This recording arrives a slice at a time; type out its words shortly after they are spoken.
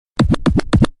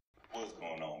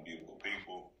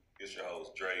It's your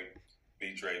host, Drake.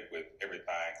 Be Drake with Everything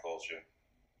Culture.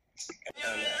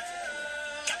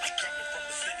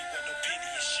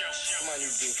 Somebody need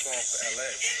to do a song for LA.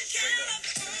 Straight up.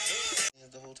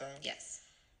 The whole time? Yes.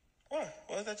 Why?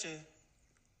 Why is that you?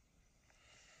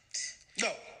 No.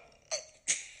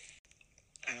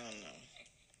 I don't know.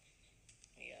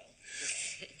 Yeah.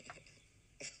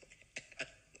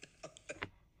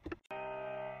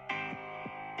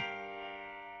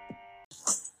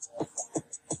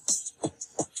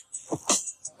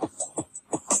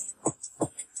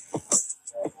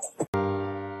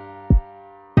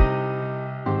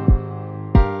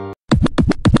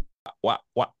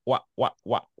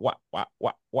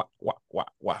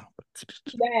 Wow.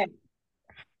 Back.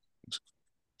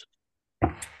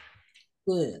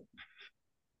 Good.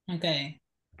 Okay.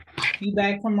 You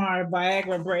back from our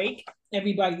Viagra break.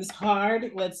 Everybody's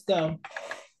hard. Let's go.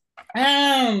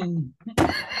 Our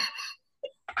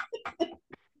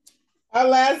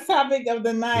last topic of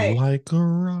the night. Like a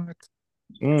rock.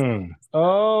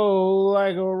 Oh,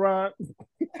 like a rock.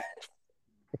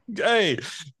 Hey,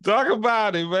 talk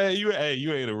about it, man. You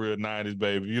ain't a real 90s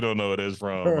baby. You don't know where that's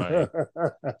from, man.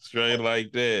 Straight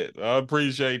like that. I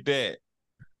appreciate that.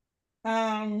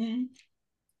 Family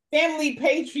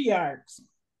patriarchs.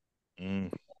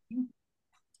 Mm.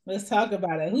 Let's talk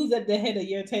about it. Who's at the head of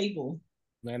your table?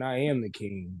 Man, I am the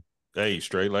king. Hey,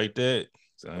 straight like that.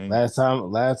 Same. Last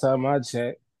time I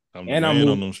checked. I'm the man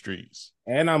on them streets.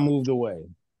 And I moved away.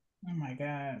 Oh my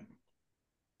God.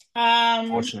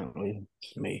 Fortunately,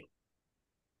 it's me.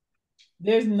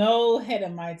 There's no head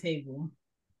of my table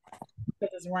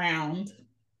because it's round.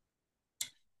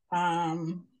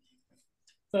 So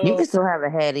You can still have a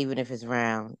head even if it's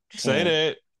round. Say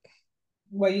that.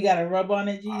 Well, you got to rub on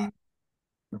it, G.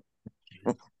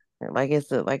 Like it's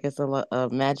a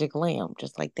magic lamp,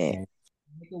 just like that.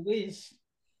 Make a wish.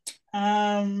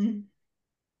 I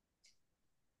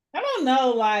don't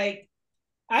know. Like,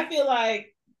 I feel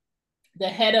like the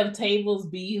head of tables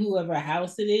be whoever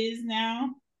house it is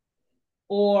now,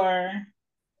 or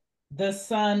the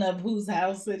son of whose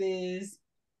house it is.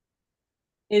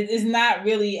 It is not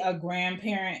really a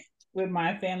grandparent with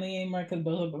my family anymore because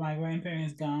both of my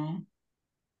grandparents gone.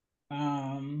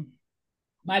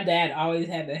 My dad always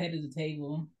had the head of the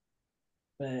table,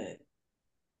 but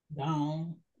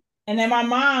gone. And then my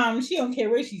mom, she don't care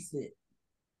where she sit.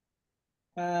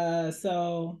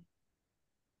 So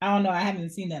I don't know. I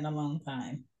haven't seen that in a long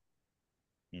time.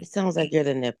 It sounds like you're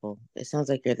the nipple. It sounds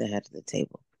like you're the head of the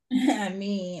table. I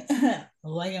mean,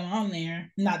 lay them on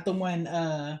there. Not the one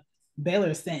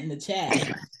Baylor sent in the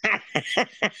chat.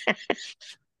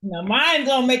 Mine's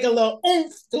gonna make a little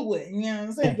oomph to it. You know what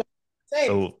I'm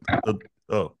saying?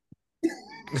 Oh.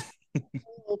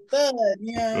 Thud,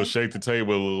 you know? Go shake the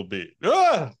table a little bit.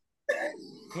 Ah!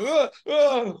 Whoa.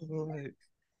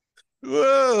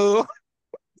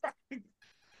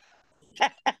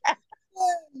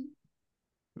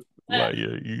 Like,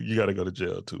 yeah, you gotta go to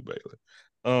jail too, Baylor.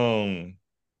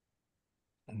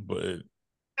 But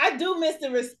I do miss the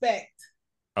respect.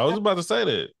 I was about to say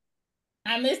that.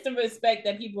 I miss the respect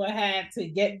that people had to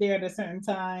get there at a certain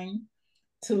time,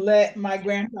 to let my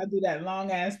grandpa do that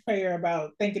long ass prayer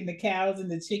about thanking the cows and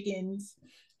the chickens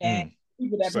and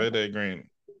people that say that, Green,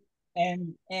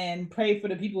 and pray for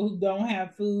the people who don't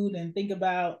have food and think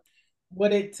about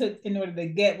what it took in order to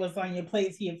get what's on your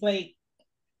plate to your plate.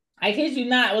 I kid you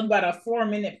not, it was about a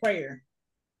 4-minute prayer.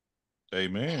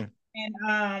 Amen.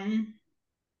 And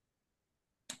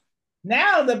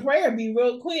now the prayer be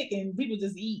real quick and people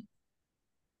just eat.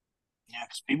 Yeah,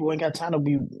 because people ain't got time to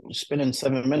be spending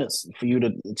 7 minutes for you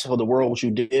to tell the world what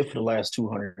you did for the last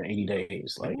 280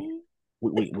 days. Like,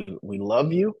 we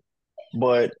love you,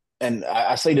 but, and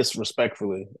I say this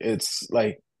respectfully, it's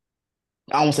like,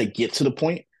 I don't say get to the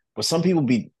point, but some people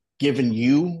be giving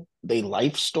you their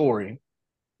life story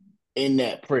in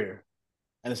that prayer.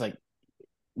 And it's like,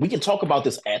 we can talk about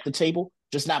this at the table,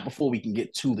 just not before we can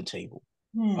get to the table.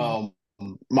 My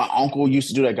uncle used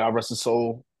to do that, God rest his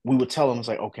soul. We would tell him, it's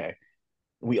like, okay,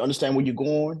 we understand where you're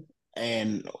going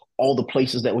and all the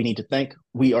places that we need to thank.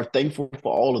 We are thankful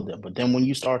for all of them. But then when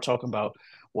you start talking about,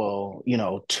 well,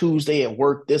 Tuesday at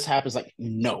work, this happens, like,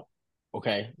 no,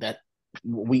 okay, that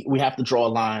we have to draw a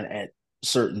line at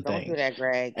certain things. Don't do that,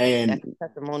 Greg. And that's a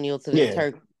testimonial to the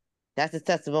turkey. That's a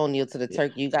testimonial to the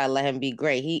turkey. You gotta let him be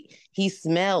great. He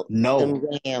smelled them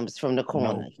yams from the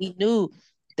corner. He knew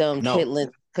them chitlins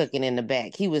cooking in the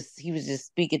back. He was just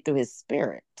speaking through his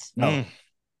spirit.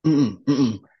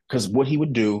 Because what he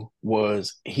would do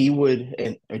was he would,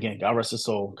 and again, God rest his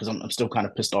soul, because I'm still kind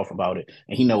of pissed off about it,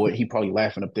 and he know it. He probably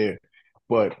laughing up there,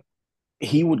 but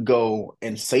he would go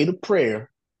and say the prayer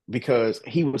because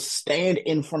he would stand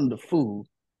in front of the food,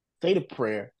 say the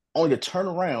prayer, only to turn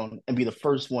around and be the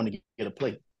first one to get a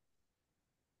plate.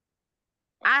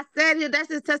 I said here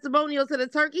that's his testimonial to the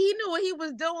turkey. He knew what he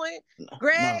was doing.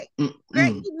 Greg,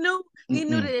 Greg, he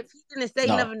knew that if he didn't say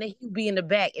nothing, that he'd be in the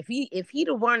back. If he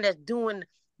the one that's doing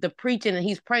the preaching and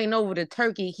he's praying over the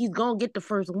turkey, he's gonna get the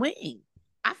first wing.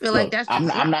 I feel like that's.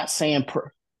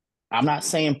 I'm not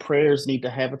saying prayers need to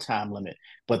have a time limit,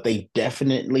 but they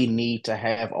definitely need to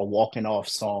have a walking off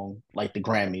song like the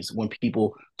Grammys. When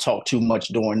people talk too much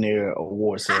during their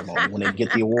award ceremony, when they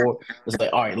get the award, it's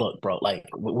like, all right, look, bro, like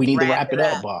we need to wrap it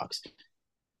up, Box.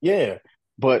 Yeah,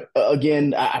 but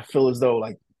again, I feel as though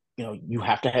like you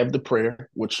have to have the prayer,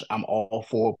 which I'm all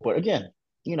for. But again,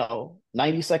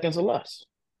 90 seconds or less.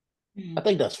 I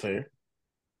think that's fair.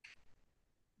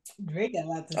 Drake got a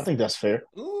lot to say. I think that's fair.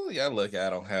 Ooh, yeah, look, I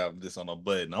don't have this on a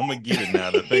button. I'm gonna get it now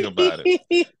to think about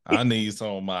it. I need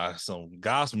some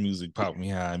gospel music pop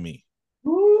behind me.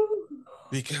 Ooh.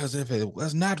 Because if it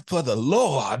was not for the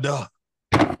Lord,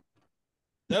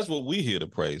 that's what we here to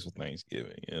praise for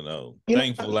Thanksgiving.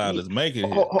 Thankful allowed us to make it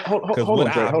here. Because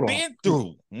what I've been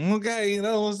through, okay, you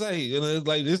know what I'm saying? It's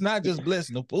like, it's not just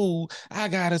blessing the food. I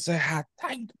gotta say how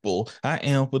thankful I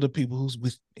am for the people who's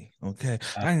with me. Okay,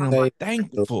 I am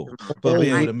thankful for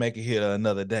being able to make it here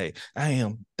another day. I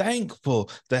am thankful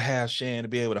to have Shan to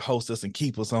be able to host us and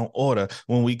keep us on order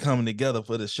when we come together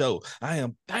for the show. I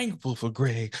am thankful for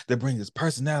Greg to bring his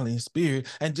personality and spirit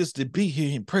and just to be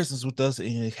here in presence with us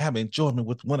and have enjoyment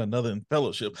with one another in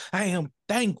fellowship. I am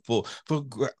thankful for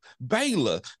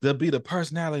Baylor to be the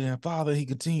personality and father he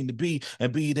continued to be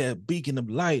and be that beacon of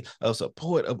light of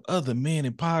support of other men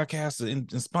and podcasts and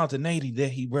spontaneity that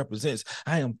he represents.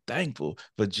 I am thankful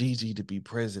for Gigi to be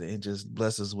president and just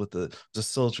bless us with the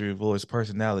sultry voice,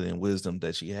 personality, and wisdom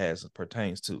that she has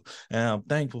pertains to. And I'm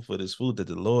thankful for this food that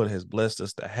the Lord has blessed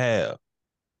us to have.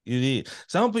 It is.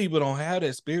 Some people don't have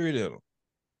that spirit in them.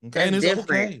 Okay, that's and it's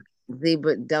different. okay. See,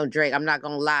 but don't Drake, I'm not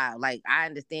gonna lie. Like, I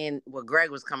understand where Greg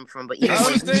was coming from, but even I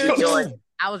understand too.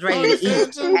 I was ready to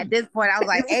eat. At this point, I was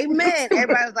like, "Amen."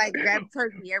 Everybody was like, "Grab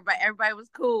turkey." Everybody was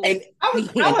cool. And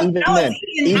even then,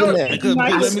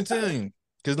 let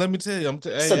me tell you,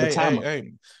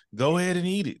 hey, go ahead and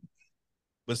eat it.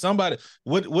 But somebody,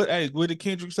 what did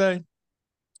Kendrick say?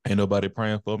 Ain't nobody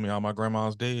praying for me. All my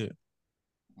grandma's dead.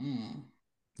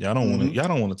 Y'all don't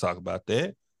want to talk about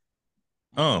that.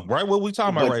 Right, what we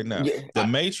talking about right now? The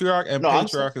matriarch and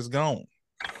patriarch is gone.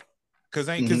 Cause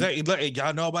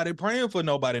y'all nobody praying for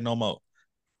nobody no more.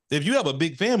 If you have a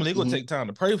big family, it's gonna take time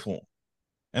to pray for them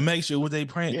and make sure what they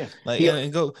praying. Yeah.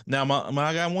 And go now.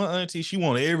 I got one auntie. She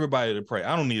want everybody to pray.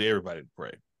 I don't need everybody to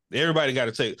pray. Everybody got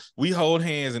to take. We hold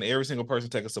hands and every single person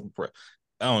take a simple prayer.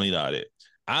 I don't need all that.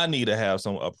 I need to have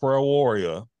a prayer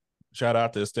warrior. Shout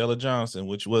out to Stella Johnson,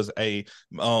 which was a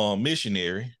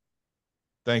missionary.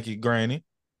 Thank you, Granny.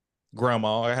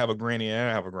 Grandma. I have a granny and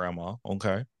I have a grandma.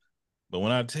 Okay. But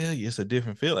when I tell you, it's a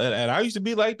different feeling. And I used to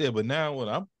be like that, but now when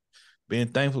I'm being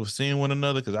thankful for seeing one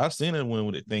another, because I've seen it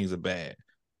when things are bad.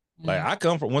 Like I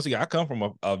come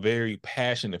from a very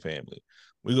passionate family.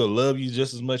 We gonna love you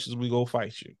just as much as we go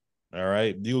fight you. All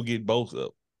right. You'll get both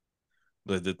up.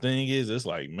 But the thing is, it's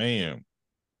like, man,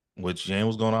 what Jan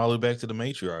was going all the way back to the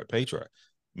patriarch.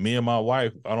 Me and my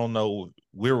wife, I don't know,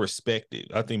 we're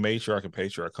respected. I think matriarch and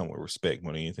patriarch come with respect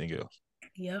more than anything else.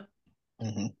 Yep.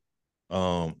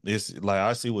 It's like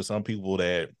I see with some people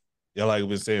that they're like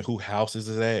been saying who houses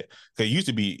is at. Cause it used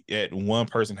to be at one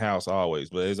person house always,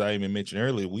 but as I even mentioned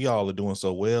earlier, we all are doing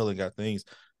so well and got things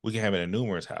we can have it in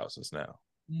numerous houses now.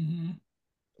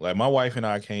 Like my wife and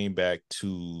I came back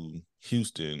to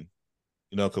Houston,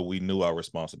 because we knew our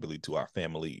responsibility to our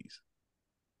families.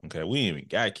 Okay, we ain't even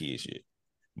got kids yet,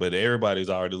 but everybody's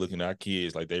already looking at our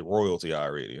kids like they royalty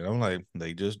already. And I'm like,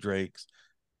 they just Drakes.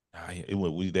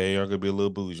 They are gonna be a little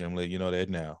bougie. I'm letting you know that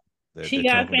now. She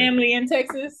got family in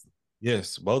Texas.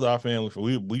 Yes, both our family.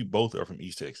 We both are from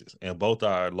East Texas, and both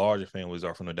our larger families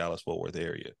are from the Dallas-Fort Worth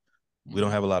area. We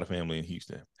don't have a lot of family in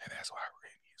Houston, and that's why we're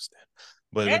in Houston.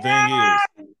 But the thing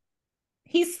is,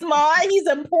 he's smart. He's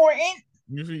important.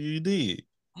 You did,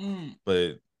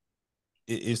 but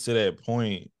it's to that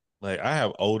point. Like I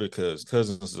have older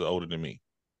cousins is older than me,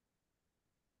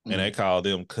 and they call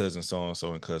them cousin so and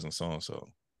so and cousin so and so.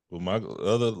 With my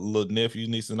other little nephews,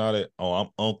 nieces, and all that, I'm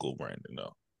Uncle Brandon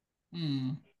though.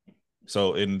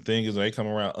 So, and the thing is, when they come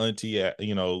around auntie,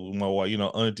 my wife,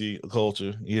 auntie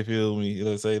culture, you feel me?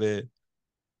 Let's say that.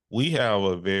 We have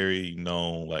a very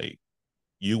known, like,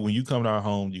 when you come to our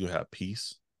home, you have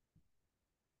peace.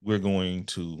 We're going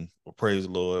to praise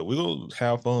the Lord. We're going to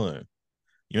have fun.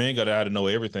 You ain't got to know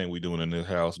everything we doing in this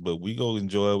house, but we go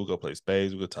enjoy. We go play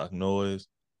spades. We go talk noise,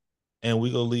 and we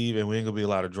go leave, and we ain't gonna be a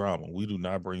lot of drama. We do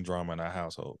not bring drama in our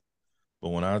household.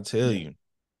 But when I tell you,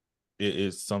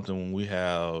 it's something when we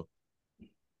have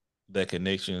that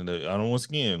connection. That, I don't. Once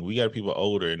again, we got people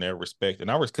older and their respect, and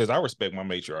because I respect my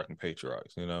matriarch and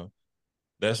patriarchs. You know,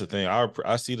 that's the thing.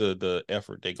 I see the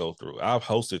effort they go through. I've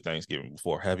hosted Thanksgiving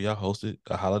before. Have y'all hosted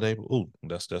a holiday? Ooh,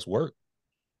 that's work.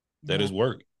 That is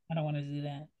work. I don't want to do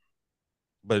that.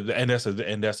 But that's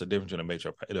the difference in a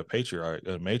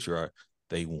matriarch.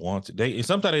 They want to. And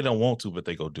sometimes they don't want to, but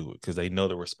they go do it because they know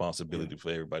the responsibility for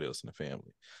everybody else in the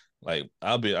family. Like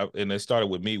and it started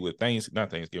with me with not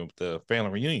Thanksgiving, the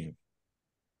family reunion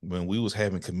when we was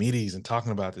having committees and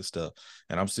talking about this stuff,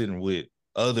 and I'm sitting with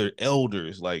other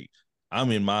elders. Like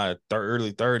I'm in my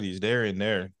early 30s, they're in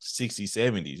their 60s,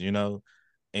 70s, you know,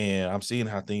 and I'm seeing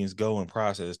how things go and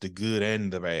process the good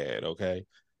and the bad. Okay,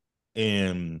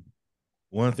 and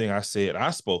one thing I said,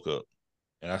 I spoke up,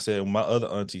 and I said my other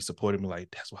auntie supported me. Like,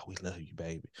 that's why we love you,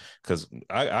 baby. Because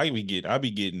I be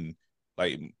getting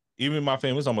like, even my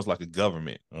family is almost like a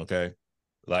government. Okay,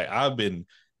 like I've been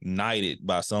knighted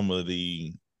by some of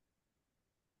the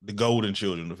golden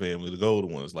children of the family, the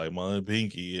golden ones, like my aunt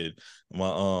Pinky and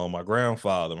my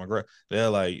grandfather, they're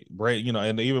like, you know,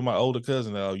 and even my older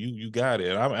cousin. Oh, you got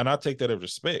it, and I take that as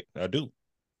respect. I do,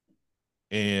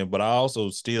 but I also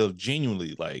still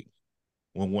genuinely like.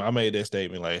 When I made that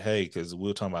statement, like, hey, because we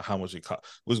were talking about how much it cost,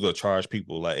 we was gonna charge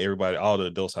people, like everybody, all the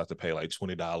adults have to pay like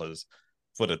 $20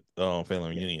 for the family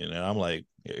reunion, and I'm like,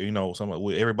 you know,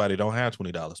 everybody don't have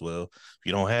 $20. Well, if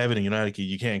you don't have it and you're not a kid,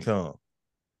 you can't come.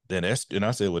 And I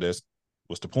said, well,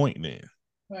 what's the point then?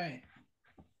 Right.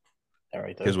 All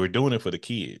right. Because we're doing it for the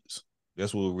kids.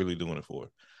 That's what we're really doing it for.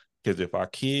 Because if our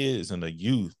kids and the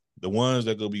youth, the ones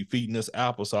that gonna be feeding us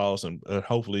applesauce and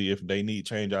hopefully if they need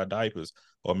change our diapers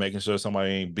or making sure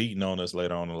somebody ain't beating on us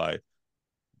later on in life,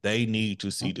 they need to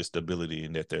see the stability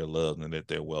and that they're loved and that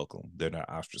they're welcome. They're not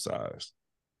ostracized.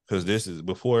 Because this is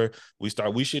before we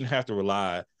start, we shouldn't have to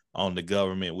rely on the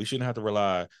government. We shouldn't have to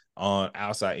rely on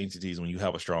outside entities when you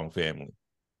have a strong family.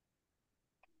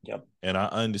 Yep. And I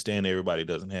understand everybody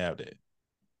doesn't have that.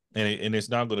 And it's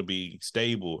not going to be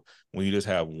stable when you just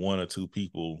have one or two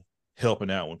people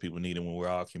helping out when people need it, when we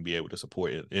all can be able to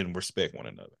support it and respect one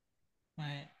another.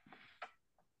 Right.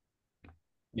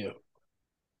 Yeah.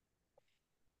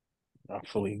 I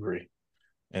fully agree.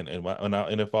 And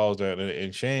it falls down,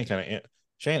 and Shane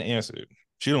answered it.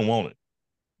 She don't want it.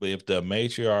 But if the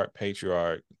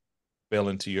patriarch fell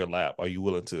into your lap, are you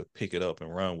willing to pick it up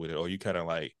and run with it? Or you kind of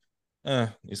like,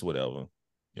 it's whatever.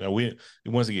 You know,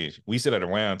 once again, we sit at a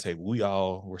round table. We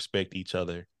all respect each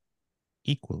other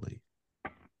equally.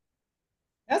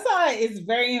 That's why it's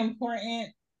very important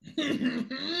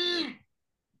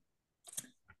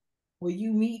when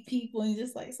you meet people and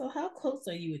just like, so how close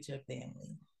are you with your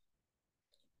family?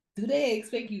 Do they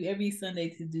expect you every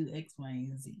Sunday to do X, Y,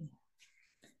 and Z?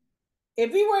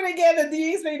 If we were together, do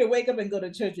you expect me to wake up and go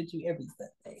to church with you every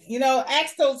Sunday? You know,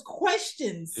 ask those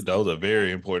questions. Those are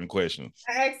very important questions.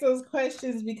 I ask those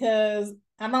questions because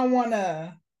I don't want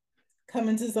to come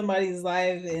into somebody's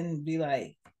life and be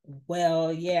like,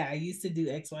 well, yeah, I used to do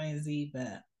X, Y, and Z,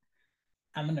 but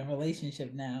I'm in a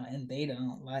relationship now and they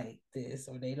don't like this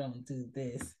or they don't do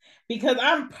this. Because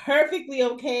I'm perfectly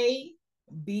okay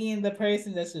being the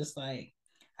person that's just like,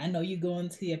 I know you going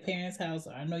to your parents' house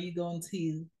or I know you going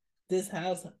to this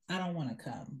house. I don't want to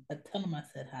come, but tell them I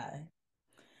said hi.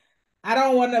 I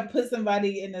don't want to put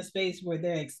somebody in a space where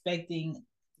they're expecting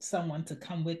someone to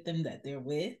come with them that they're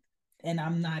with, and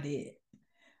I'm not it.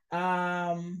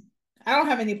 I don't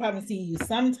have any problem seeing you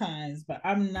sometimes, but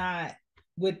I'm not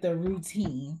with the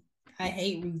routine. I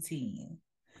hate routine.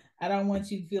 I don't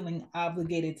want you feeling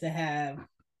obligated to have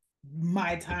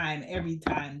my time every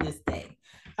time this day.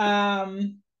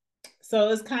 So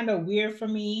it's kind of weird for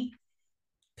me.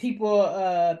 People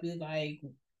be like,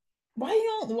 why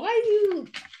you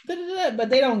but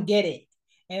they don't get it.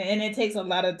 And it takes a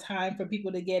lot of time for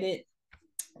people to get it,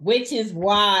 which is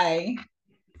why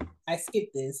I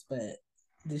skipped this, but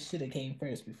this should have came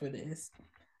first before this.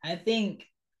 I think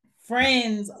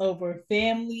friends over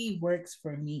family works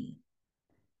for me.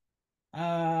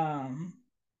 I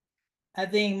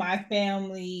think my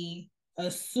family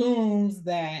assumes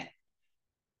that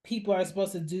people are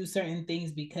supposed to do certain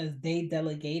things because they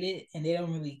delegate it and they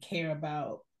don't really care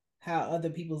about how other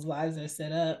people's lives are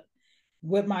set up.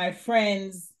 With my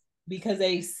friends, because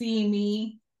they see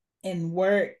me in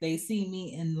work, they see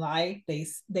me in life,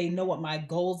 they know what my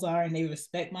goals are and they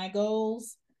respect my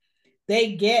goals.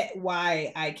 They get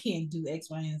why I can't do X,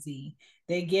 Y, and Z.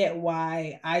 they get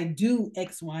why I do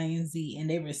X, Y, and Z, and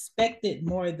they respect it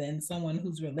more than someone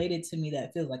who's related to me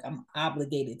that feels like I'm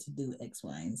obligated to do X,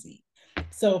 Y, and Z.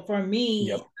 So for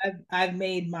me, I've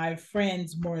made my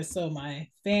friends more so my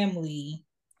family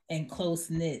and close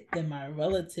knit than my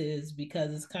relatives,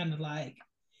 because it's kind of like,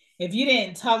 if you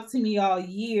didn't talk to me all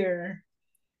year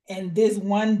and this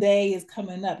one day is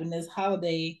coming up and this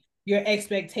holiday, your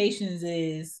expectations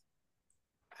is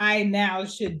I now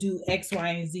should do X, Y,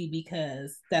 and Z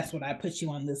because that's what I put you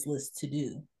on this list to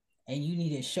do. And you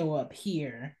need to show up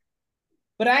here.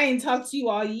 But I ain't talked to you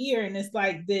all year. And it's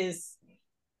like this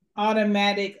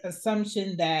automatic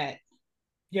assumption that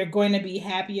you're going to be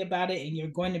happy about it and you're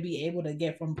going to be able to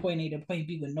get from point A to point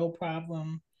B with no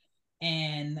problem.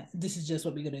 And this is just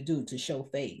what we're going to do to show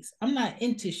face. I'm not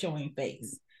into showing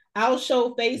face. I'll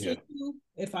show face with you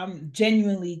if I'm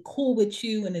genuinely cool with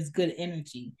you and it's good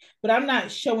energy. But I'm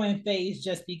not showing face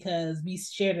just because we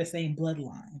share the same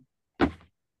bloodline.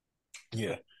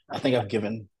 Yeah, I think I've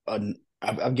given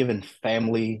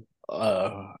family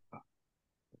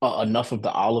enough of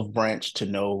the olive branch to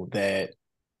know that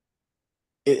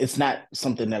it's not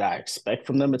something that I expect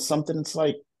from them. It's something. It's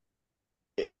like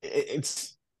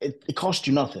it costs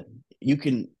you nothing. You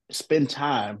can spend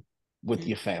time with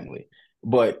your family.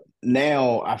 But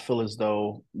now I feel as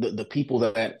though the people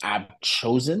that I've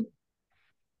chosen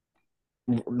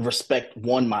respect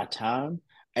my time,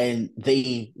 and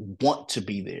they want to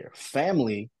be there.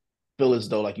 Family feel as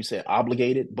though, like you said,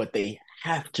 obligated, but they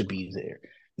have to be there.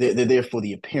 They're there for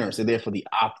the appearance. They're there for the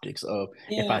optics of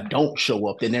if I don't show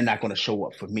up, then they're not going to show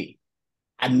up for me.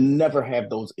 I never have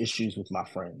those issues with my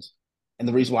friends. And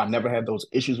the reason why I never have those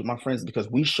issues with my friends is because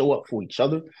we show up for each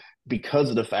other because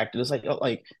of the fact that it's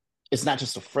like it's not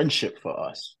just a friendship for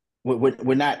us.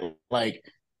 We're not like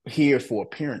here for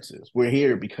appearances. We're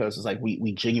here because it's like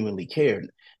we genuinely care.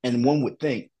 And one would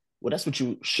think, well, that's what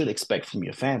you should expect from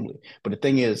your family. But the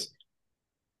thing is,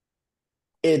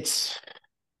 it's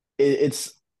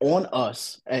on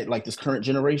us at like this current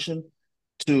generation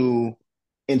to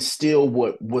instill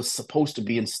what was supposed to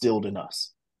be instilled in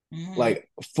us. Mm-hmm. Like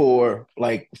for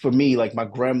me, like my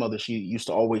grandmother, she used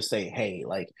to always say, hey,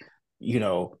 like, you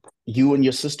know, you and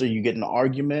your sister, you get in an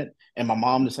argument, and my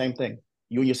mom, the same thing.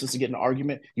 You and your sister get in an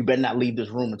argument, you better not leave this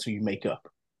room until you make up.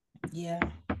 Yeah.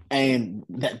 And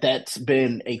that's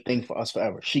been a thing for us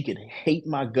forever. She could hate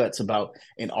my guts about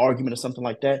an argument or something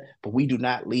like that, but we do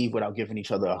not leave without giving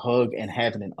each other a hug and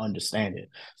having an understanding.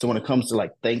 So when it comes to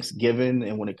like Thanksgiving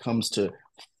and when it comes to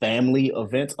family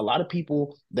events, a lot of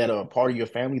people that are a part of your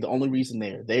family, the only reason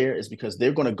they're there is because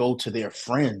they're going to go to their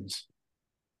friends,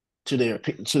 to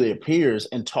their peers,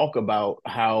 and talk about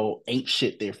how ain't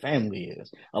shit their family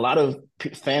is. A lot of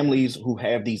families who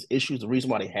have these issues, the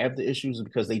reason why they have the issues is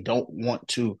because they don't want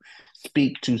to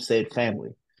speak to said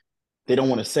family. They don't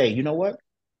want to say, you know what,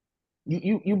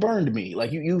 you burned me.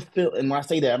 Like you feel, and when I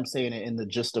say that, I'm saying it in the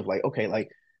gist of like, okay, like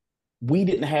we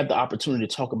didn't have the opportunity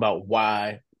to talk about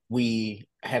why we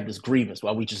have this grievance,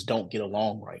 why we just don't get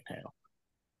along right now.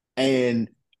 And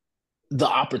the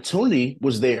opportunity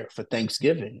was there for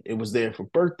Thanksgiving. It was there for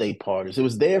birthday parties. It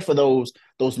was there for those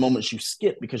moments you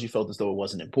skipped because you felt as though it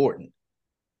wasn't important.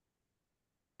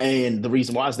 And the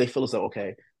reason why is they feel as though,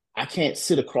 okay, I can't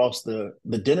sit across the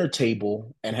dinner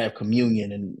table and have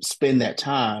communion and spend that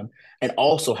time and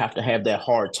also have to have that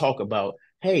hard talk about,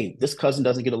 hey, this cousin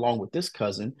doesn't get along with this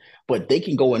cousin, but they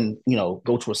can go and, you know,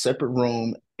 go to a separate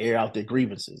room, air out their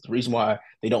grievances. The reason why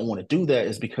they don't want to do that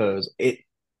is because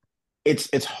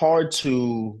it's hard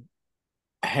to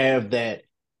have that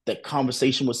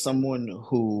conversation with someone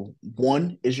who,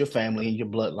 one, is your family and your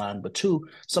bloodline, but two,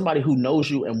 somebody who knows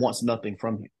you and wants nothing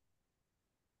from you.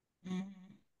 Mm-hmm.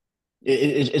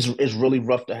 It's really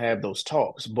rough to have those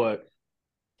talks, but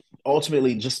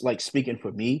ultimately, just like speaking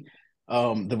for me,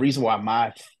 the reason why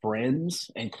my friends,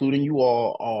 including you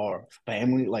all, are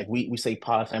family, like we say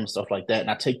Podfam and stuff like that, and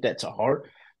I take that to heart,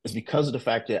 is because of the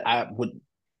fact that I would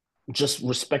just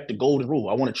respect the golden rule.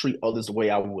 I want to treat others the way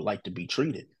I would like to be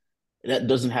treated. That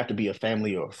doesn't have to be a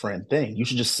family or a friend thing. You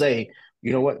should just say,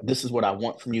 you know what, this is what I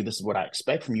want from you. This is what I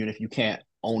expect from you. And if you can't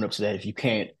own up to that, if you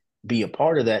can't be a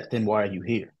part of that, then why are you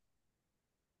here?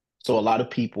 So a lot of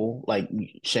people, like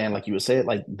Shan, like you had said,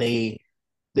 like they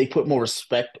put more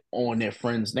respect on their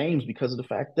friends' names because of the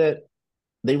fact that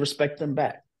they respect them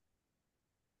back.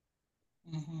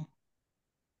 Mm-hmm.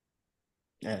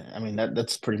 Yeah, I mean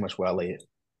that's pretty much where I lay it.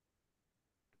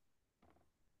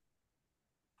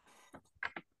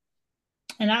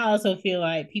 And I also feel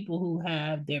like people who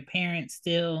have their parents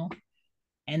still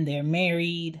and they're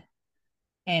married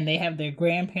and they have their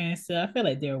grandparents still, I feel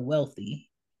like they're wealthy.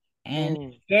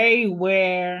 And very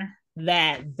rare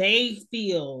that they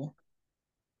feel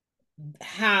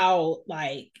how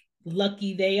like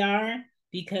lucky they are,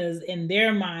 because in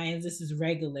their minds this is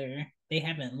regular. They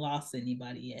haven't lost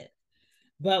anybody yet.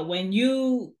 But when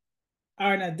you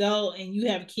are an adult and you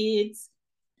have kids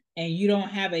and you don't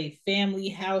have a family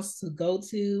house to go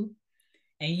to,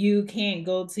 and you can't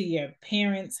go to your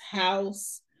parents'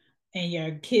 house, and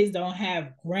your kids don't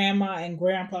have grandma and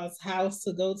grandpa's house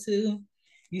to go to,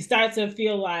 you start to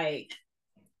feel like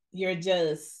you're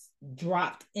just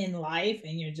dropped in life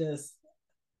and you're just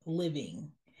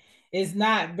living. It's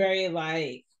not very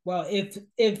like, well,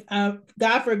 if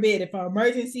God forbid, if an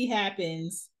emergency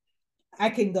happens, I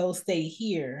can go stay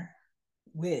here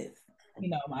with, you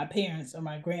know, my parents or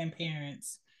my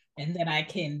grandparents, and then I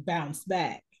can bounce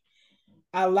back.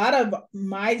 A lot of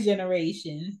my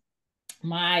generation,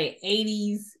 my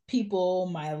 80s people,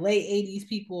 my late 80s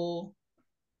people,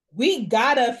 we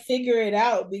gotta figure it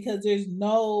out, because there's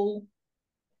no,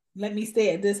 let me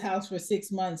stay at this house for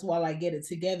 6 months while I get it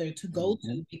together to go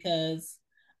to, because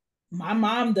my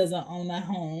mom doesn't own a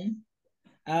home.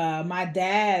 My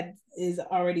dad is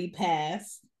already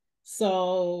passed.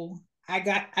 So I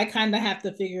kind of have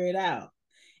to figure it out.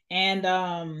 And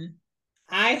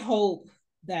I hope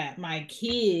that my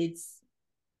kids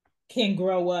can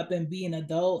grow up and be an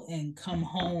adult and come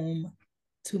home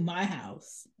to my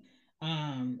house,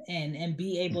 and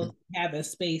be able to have a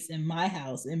space in my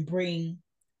house and bring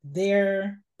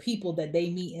their people that they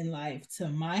meet in life to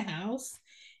my house.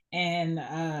 And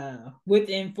with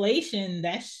inflation,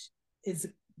 is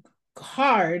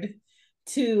hard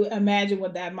to imagine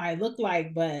what that might look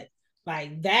like, but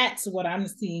like that's what I'm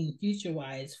seeing future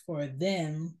wise for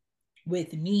them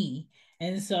with me.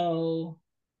 And so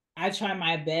I try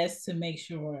my best to make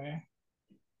sure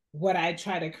what I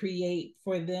try to create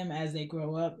for them as they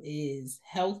grow up is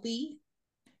healthy,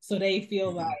 so they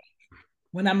feel like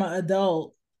when I'm an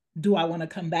adult, do I want to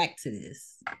come back to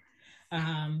this?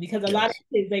 Because a lot of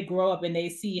kids, they grow up and they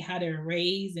see how they're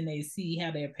raised and they see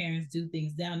how their parents do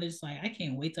things down. They're just like, I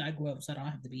can't wait till I grow up so I don't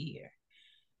have to be here.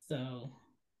 So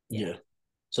yeah.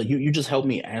 So you just helped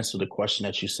me answer the question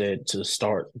that you said to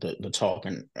start the talk,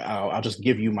 and I'll just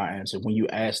give you my answer. When you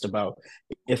asked about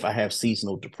if I have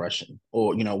seasonal depression,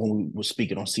 or you know, when we were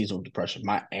speaking on seasonal depression,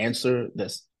 my answer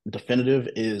that's definitive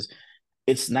is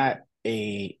it's not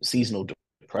a seasonal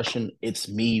depression. It's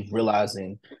me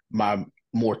realizing my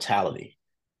mortality,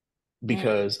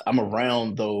 because I'm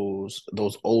around those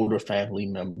older family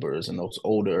members and those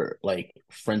older like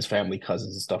friends, family,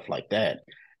 cousins, and stuff like that.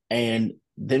 And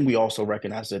then we also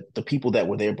recognize that the people that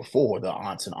were there before, the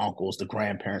aunts and uncles, the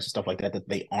grandparents and stuff like that, that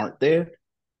they aren't there.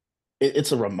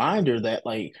 It's a reminder that,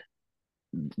 like,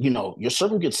 you know, your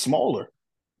circle gets smaller.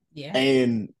 Yeah.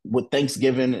 And with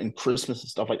Thanksgiving and Christmas and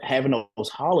stuff, like having those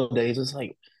holidays, it's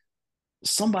like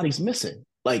somebody's missing.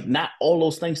 Like not all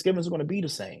those Thanksgivings are going to be the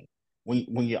same.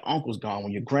 When your uncle's gone,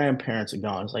 when your grandparents are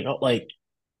gone, it's like, oh, like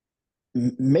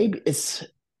maybe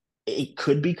it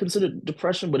could be considered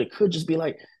depression, but it could just be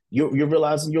like you're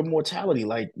realizing your mortality.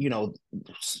 Like, you know,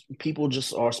 people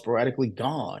just are sporadically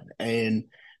gone, and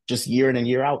just year in and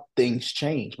year out, things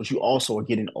change. But you also are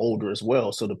getting older as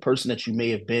well. So the person that you may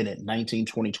have been at 19,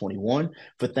 20, 21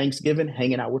 for Thanksgiving,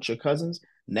 hanging out with your cousins,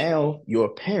 now you're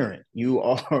a parent. You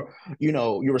are, you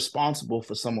know, you're responsible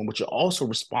for someone, but you're also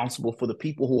responsible for the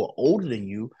people who are older than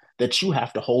you, that you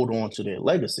have to hold on to their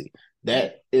legacy.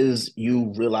 That is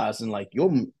you realizing like your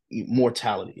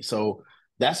mortality. So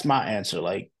that's my answer.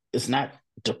 Like, it's not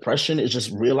depression, it's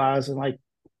just realizing like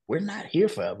we're not here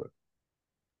forever.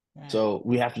 Right. So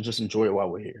we have to just enjoy it while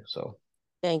we're here. So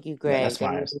thank you, Greg. That's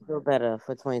my answer. Feel better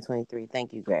for 2023.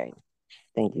 Thank you, Greg.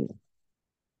 Thank you.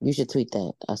 You should tweet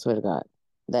that. I swear to God.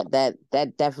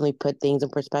 That definitely put things in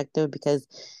perspective, because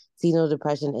seasonal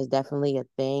depression is definitely a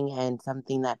thing and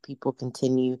something that people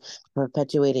continue to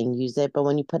perpetuate and use it. But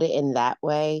when you put it in that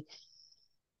way,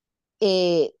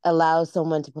 it allows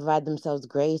someone to provide themselves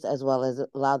grace, as well as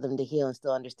allow them to heal and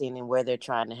still understanding where they're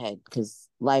trying to head, because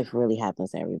life really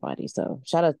happens to everybody. So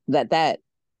shout out that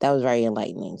was very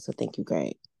enlightening. So thank you,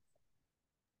 Greg.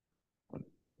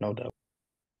 No doubt.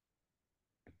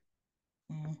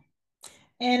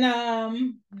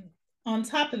 And on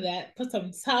top of that, put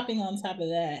some topping on top of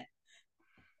that.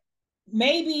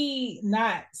 Maybe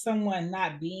not someone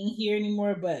not being here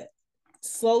anymore, but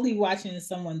slowly watching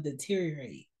someone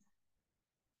deteriorate.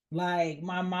 Like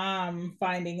my mom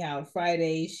finding out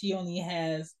Friday she only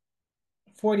has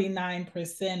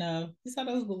 49% of, you saw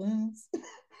those balloons?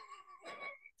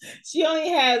 She only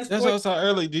has. That's what I saw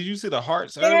early. Did you see the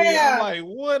hearts earlier? I'm like,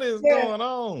 what is going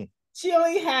on? She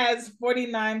only has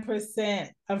 49%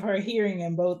 of her hearing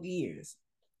in both ears.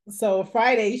 So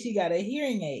Friday she got a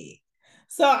hearing aid.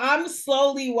 So I'm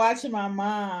slowly watching my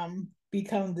mom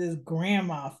become this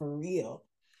grandma for real.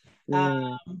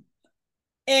 And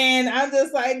I'm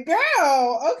just like,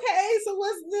 girl, okay, so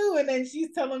what's new? And then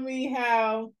she's telling me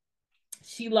how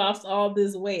she lost all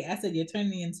this weight. I said, you're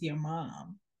turning me into your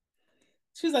mom.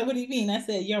 She was like, what do you mean? I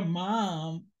said, your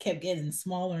mom kept getting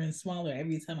smaller and smaller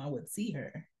every time I would see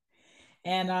her.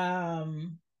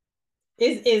 And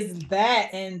is that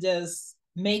and just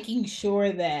making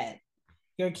sure that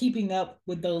you're keeping up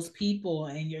with those people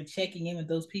and you're checking in with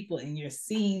those people and you're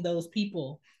seeing those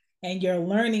people and you're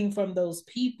learning from those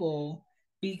people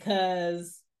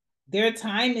because their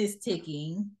time is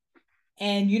ticking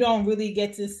and you don't really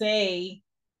get to say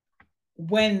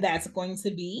when that's going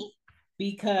to be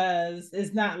because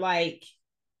it's not like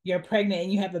you're pregnant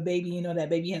and you have a baby, you know that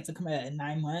baby has to come out at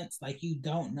 9 months, like you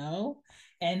don't know.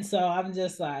 And so I'm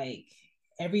just like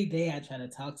every day I try to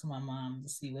talk to my mom to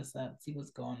see what's up, see what's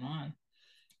going on.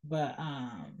 But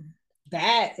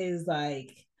that is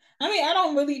like, I mean, I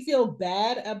don't really feel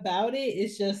bad about it.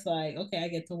 It's just like, okay, I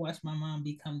get to watch my mom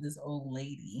become this old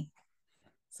lady.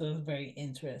 So it's very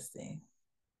interesting.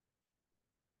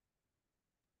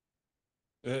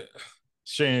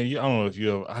 Shane, I don't know if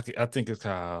you ever, I think it's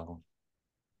called,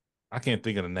 I can't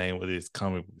think of the name of this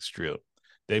comic book strip.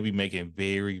 They be making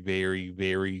very, very,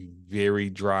 very,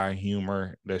 very dry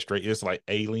humor. That's straight. It's like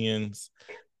aliens,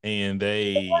 and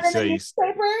they say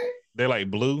they're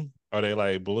like blue. Are they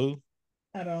like blue?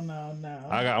 I don't know. No,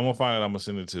 I'm gonna find it. I'm gonna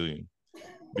send it to you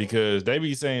because they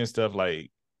be saying stuff like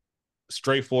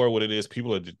straightforward. What it is,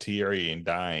 people are deteriorating,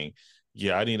 dying.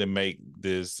 Yeah, I need to make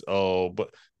this. Oh,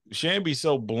 but Shan be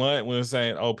so blunt when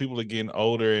saying, "Oh, people are getting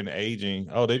older and aging.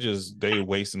 Oh, they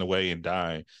wasting away and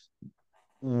dying."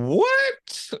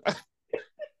 What?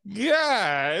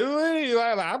 Yeah,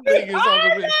 I'm thinking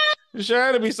something.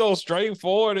 Trying to be so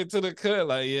straightforward into the cut,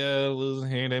 like yeah, losing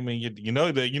hair. That mean you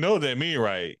know that mean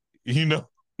right. You know,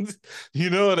 you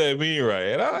know what that mean right.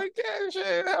 And I'm like, yeah,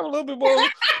 shit, have a little bit more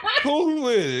cool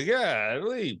with it. Yeah,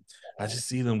 I just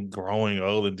see them growing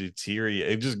old and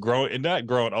deteriorating, just growing and not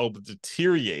growing old, but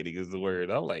deteriorating is the word.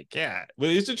 I'm like, yeah, but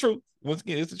it's the truth. Once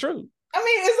again, it's the truth. I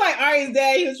mean, it's like Ari's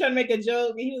dad. He was trying to make a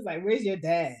joke, and he was like, "Where's your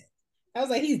dad?" I was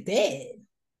like, "He's dead.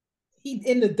 He's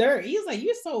in the dirt." He was like,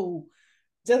 "You're so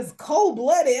just cold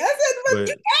blooded." I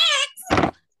said,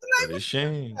 "But it's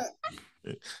Shane."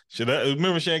 Should I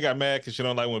remember Shane got mad because she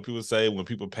don't like when people say when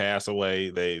people pass away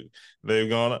they're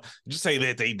gonna just say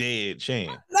that they dead. Shane.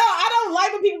 No, I don't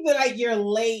like when people be like you're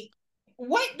late.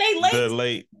 What they late? The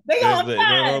late. They on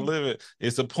time. Don't live it.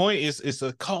 It's a point. It's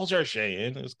a culture,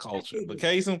 Shane. It's culture. But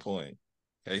case in point.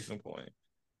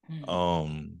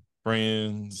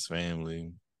 Friends,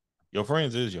 family. Your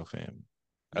friends is your family.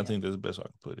 Yeah. I think that's the best way I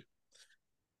can put it.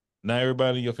 Not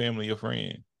everybody in your family, your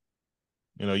friend.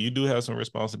 You know, you do have some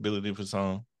responsibility for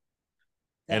some.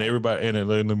 And everybody, and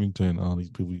let me tell you, all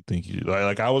these people you think you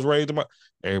like I was raised about,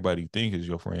 everybody you think is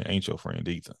your friend ain't your friend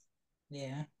either.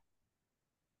 Yeah.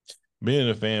 Being in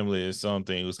a family is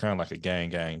something, it was kind of like a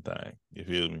gang thing. You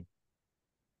feel me?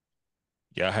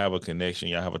 Y'all have a connection,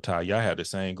 y'all have a tie, y'all have the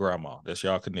same grandma. That's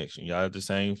y'all connection. Y'all have the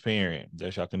same parent.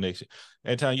 That's y'all connection.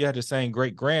 At time you have the same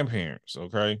great grandparents,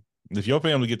 okay? If your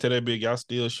family get to that big, y'all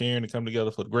still sharing to come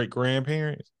together for the great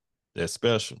grandparents, that's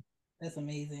special. That's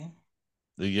amazing.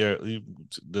 The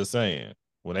saying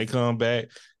when they come back,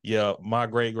 yeah, my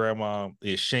great grandma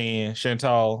is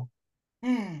Chantal.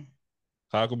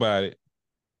 Talk about it.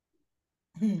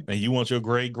 And you want your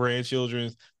great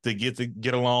grandchildren to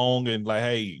get along and like,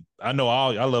 hey, I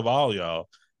love all y'all.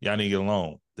 Y'all need to get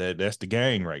along. That's the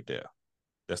gang right there.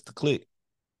 That's the clique.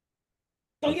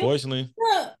 Unfortunately,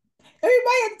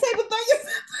 everybody at the table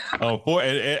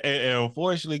and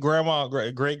unfortunately, grandma,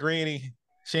 great granny,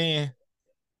 Shan,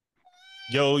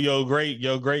 your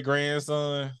great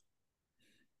grandson,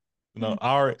 you know,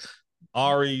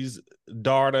 Ari's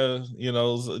daughter, you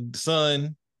know,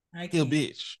 son, he a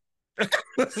bitch.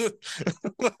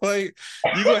 Like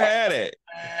you gonna have that.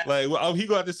 Like he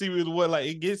gonna have to see me what like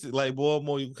it gets it like boy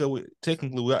more because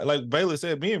technically like Baylor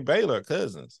said, me and Baylor are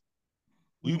cousins.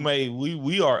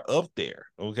 We are up there,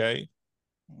 okay?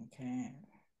 Okay.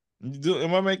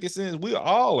 Am I making sense? We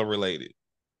all are related.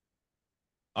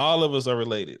 All of us are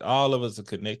related. All of us are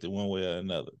connected one way or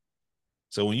another.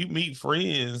 So when you meet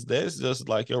friends, that's just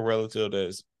like your relative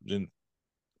that's been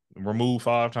removed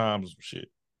 5 times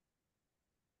shit.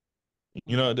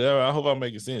 You know, I hope I'm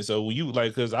making sense. So when you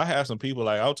like, because I have some people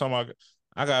like I'm talking about,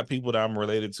 I got people that I'm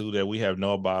related to that we have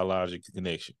no biological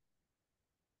connection.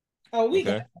 Oh, we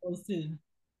got those too.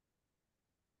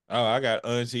 Oh, I got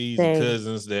aunties and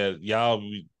cousins that y'all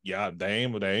they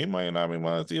ain't might not be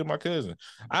my auntie or my cousin.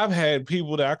 I've had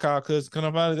people that I call cousins come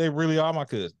about it, they really are my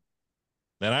cousin.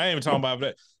 And I ain't even talking about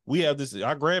that. We have this,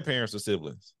 our grandparents are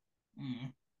siblings.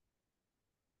 Mm.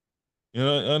 You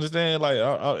know, understand? Like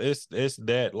it's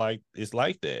that, like it's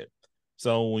like that.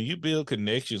 So when you build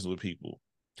connections with people,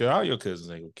 because all your cousins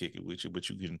ain't gonna kick it with you, but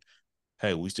you can,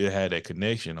 hey, we still had that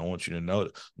connection. I want you to know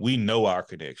that we know our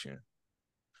connection.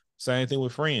 Same thing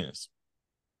with friends.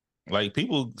 Like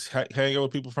people hang out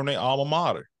with people from their alma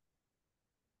mater.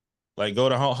 Like go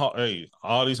to hey,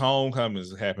 all these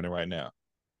homecomings is happening right now.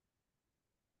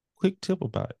 Quick tip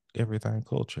about everything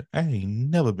culture. I ain't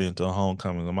never been to a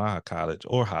homecoming in my college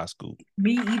or high school.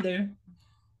 Me either.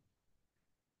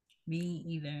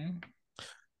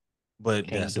 But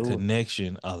that's a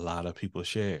connection a lot of people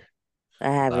share. I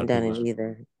haven't done it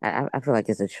either. I feel like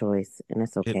it's a choice, and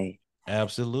that's okay.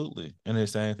 Absolutely. And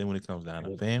it's the same thing when it comes down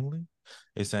to family.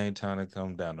 It's the same time to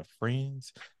come down to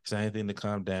friends. Same thing to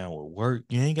come down with work.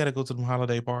 You ain't got to go to them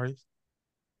holiday parties.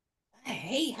 I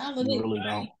hate holiday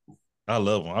parties. I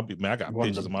love them. I got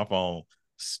pictures of my phone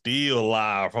still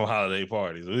live from holiday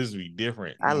parties. This would be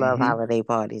different. I love holiday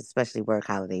parties, especially work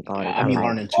holiday parties. I be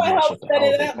learning too much at the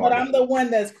holiday party. But I'm the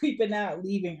one that's creeping out,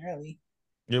 leaving early.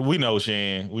 Yeah, we know,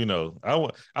 Shan. We know.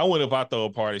 I went if I throw a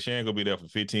party, Shan gonna be there for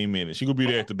 15 minutes. She gonna be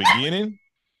there at the beginning.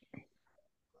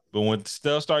 But when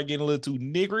stuff start getting a little too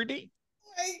niggerty,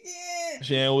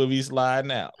 Shan will be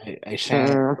sliding out. Hey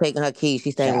Shan, I'm taking her keys.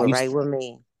 She's staying with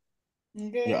me.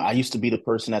 Okay. Yeah, I used to be the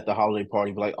person at the holiday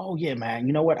party, be like, "Oh yeah, man,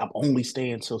 you know what? I'm only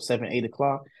staying until 7, 8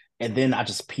 o'clock," and then I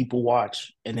just people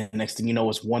watch, and then next thing you know,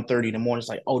 it's 1:30 in the morning. It's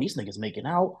like, "Oh, these niggas making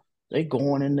out. They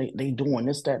going and they doing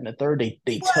this, that, and the third. They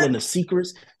telling the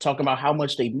secrets, talking about how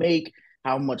much they make,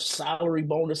 how much salary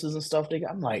bonuses and stuff they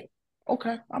got." I'm like,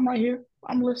 "Okay, I'm right here.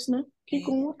 I'm listening. Keep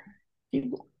going.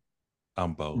 Keep going."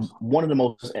 I'm both. One of the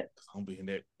most. I'm being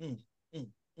that.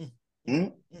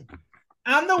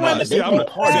 I'm the one. I'm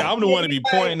the one to be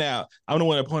pointing out. I'm the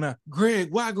one to point out.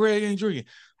 Greg, why Greg ain't drinking?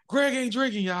 Greg ain't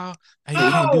drinking, y'all. And you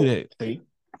can't do that. See?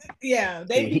 Yeah,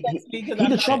 they he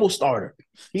the trouble starter.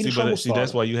 See,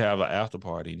 that's why you have an after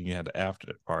party and you have the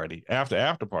after party.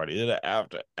 After party. It's an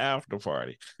after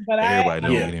party. But everybody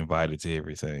don't get invited to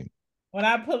everything. When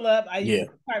I pull up, I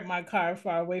used to park my car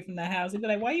far away from the house. They'd be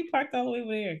like, "Why you parked all the way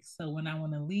over there?" So when I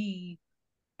want to leave,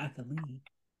 I can leave.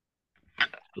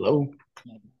 Hello.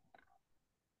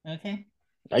 Okay.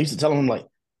 I used to tell him, like,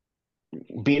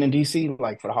 being in DC,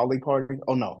 like for the holiday party.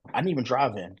 Oh no, I didn't even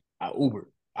drive in. I'll Uber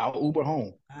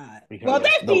home. Because well,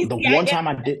 that's the one time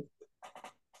I did.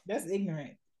 That's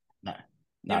ignorant. Nah,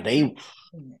 their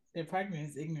partner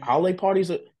is ignorant. Holiday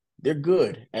parties they're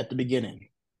good at the beginning,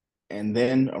 and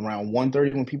then around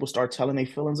 1:30 when people start telling their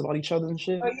feelings about each other and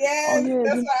shit. Oh yeah,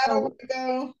 that's why I don't want to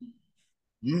go.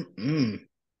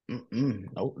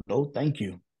 No, thank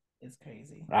you. It's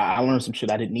crazy. I learned some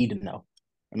shit I didn't need to know,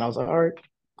 and I was like, all right,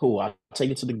 cool. I'll take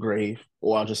it to the grave,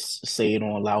 or I'll just say it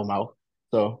on loudmouth.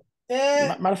 So,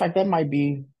 matter of fact, that might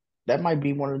be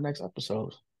one of the next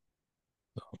episodes.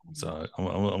 So I'm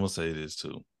gonna say this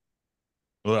too.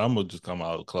 Well, I'm gonna just come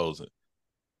out and close it.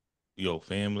 Your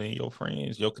family and your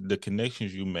friends, the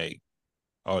connections you make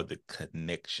are the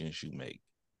connections you make.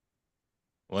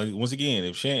 Well, once again,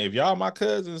 if y'all my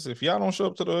cousins, if y'all don't show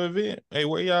up to the event, hey,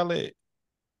 where y'all at?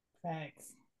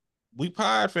 Thanks. We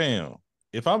Pod fam.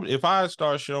 If I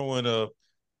start showing up,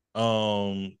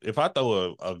 if I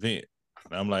throw a event,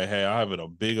 I'm like, hey, I'm having a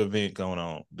big event going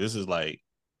on. This is like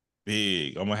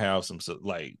big. I'm gonna have some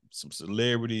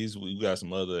celebrities. We got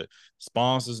some other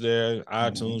sponsors there: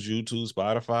 iTunes, YouTube,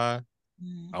 Spotify.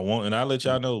 I let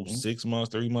y'all know 6 months,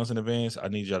 3 months in advance. I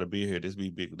need y'all to be here. This be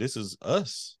big. This is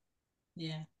us.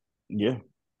 Yeah.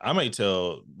 I may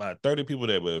tell about 30 people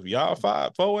that, but if y'all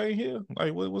 4 ain't here,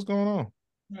 like what's going on?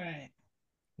 Right.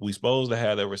 We supposed to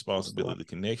have that responsibility, the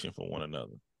connection for one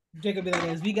another. Jacob be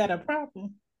like, we got a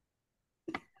problem.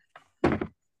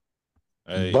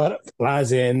 Hey.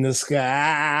 Butterflies in the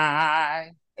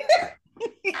sky.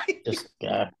 This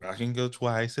guy. I can go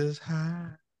twice as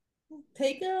high.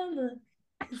 Take a look.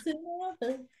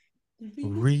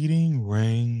 Reading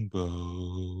rainbow.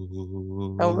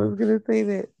 I was gonna say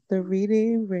that. The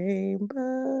reading rainbow.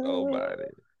 Oh my.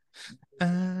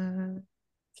 I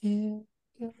can't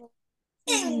go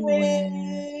anywhere.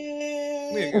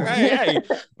 Hey,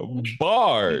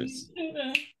 bars.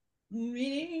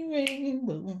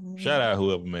 Shout out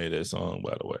whoever made that song,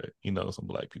 by the way. You know, some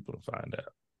black people to find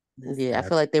out. Yeah, I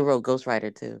feel like they wrote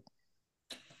Ghostwriter too.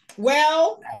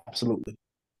 Well, absolutely.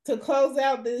 To close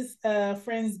out this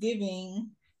Friendsgiving,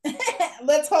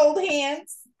 let's hold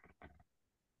hands.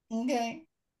 Okay.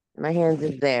 My hands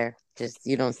is there. Just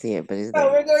you don't see it, but it's So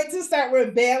there. we're going to start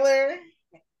with Baylor.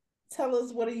 Tell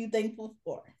us, what are you thankful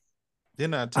for?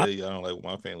 Didn't I tell you I don't like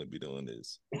my family be doing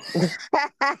this? Did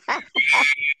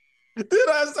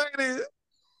I say this?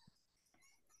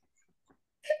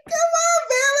 Come on,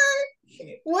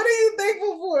 Baylor. What are you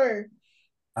thankful for?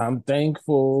 I'm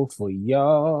thankful for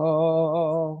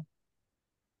y'all.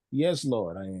 Yes,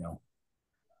 Lord, I am.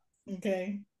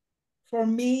 Okay. For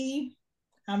me,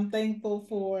 I'm thankful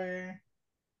for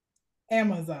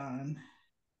Amazon.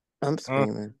 I'm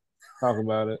screaming. Talk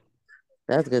about it.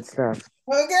 That's good stuff.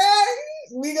 Okay.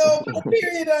 We gonna put a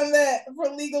period on that for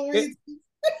legal reasons.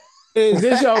 Is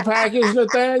this your package,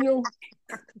 Nathaniel?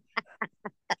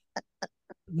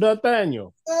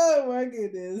 Nathaniel. Oh my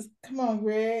goodness. Come on,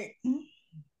 Greg.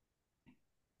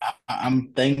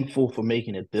 I'm thankful for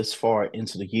making it this far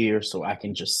into the year so I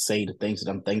can just say the things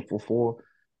that I'm thankful for.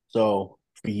 So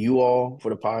for you all, for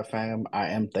the Pod Fam, I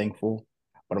am thankful,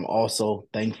 but I'm also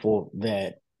thankful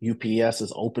that UPS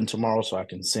is open tomorrow so I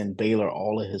can send Baylor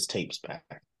all of his tapes back.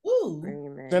 Ooh.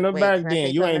 Send them Wait, back can I then.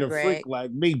 say You something ain't to a Greg? freak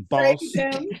like me, boss. Praise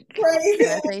him. Can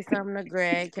I say something to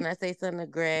Greg? Can I say something to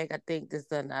Greg? I think this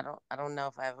one, I don't know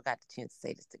if I ever got the chance to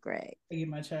say this to Greg. I get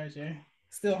my charger.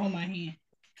 Still hold my hand.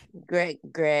 Greg,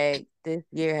 this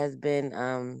year has been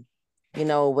a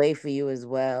way for you as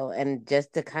well. And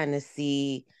just to kind of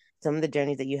see some of the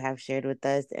journeys that you have shared with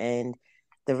us and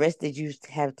the risk that you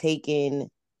have taken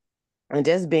and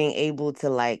just being able to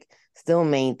like still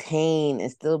maintain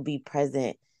and still be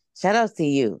present. Shout out to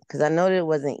you, because I know that it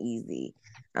wasn't easy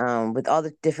with all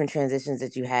the different transitions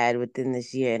that you had within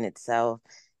this year in itself,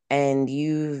 and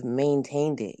you've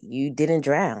maintained it. You didn't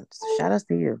drown. So shout out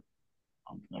to you.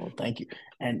 Oh, thank you.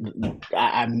 And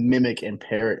I mimic and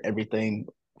parrot everything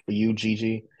for you,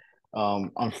 Gigi.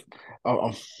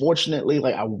 Unfortunately,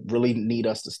 like I really need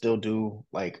us to still do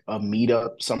like a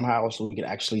meetup somehow so we can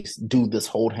actually do this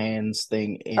hold hands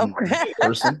thing in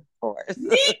person. Of course.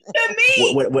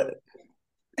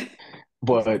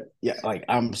 But yeah, like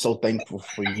I'm so thankful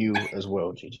for you as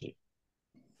well, Gigi.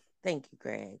 Thank you,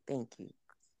 Greg. Thank you.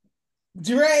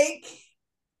 Drake.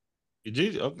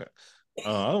 Gigi, okay.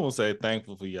 I want to say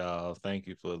thankful for y'all. Thank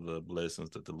you for the blessings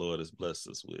that the Lord has blessed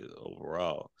us with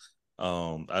overall.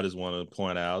 I just want to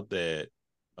point out that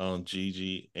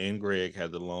Gigi and Greg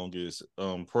had the longest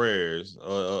prayers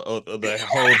of the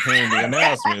whole handing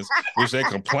announcements, which they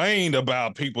complained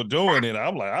about people doing it.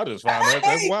 I'm like, I just found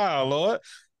that's wild, Lord.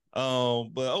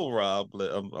 But overall,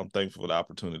 I'm thankful for the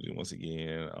opportunity once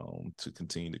again to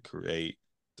continue to create,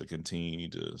 to continue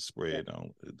to spread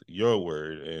your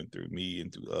word, and through me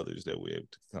and through others that we're able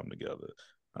to come together.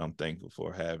 I'm thankful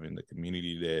for having the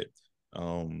community that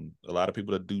a lot of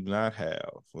people that do not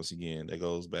have. Once again, that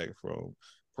goes back from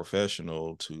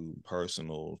professional to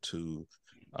personal to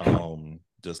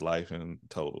just life in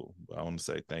total. I want to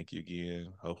say thank you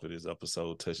again. Hopefully this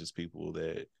episode touches people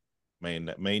that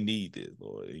may need this,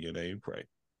 Lord. In your name, pray.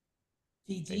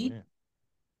 Gigi.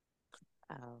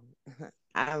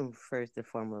 I'm first and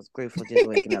foremost grateful just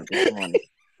waking up this morning.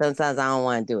 Sometimes I don't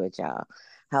want to do it, y'all.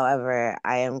 However,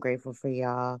 I am grateful for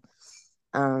y'all.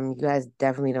 You guys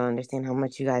definitely don't understand how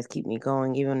much you guys keep me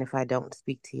going, even if I don't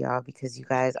speak to y'all, because you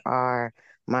guys are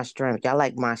my strength. Y'all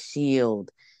like my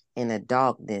shield in the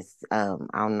darkness. I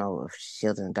don't know if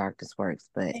shield in the darkness works,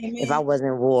 but Amen. If I was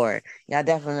in war, y'all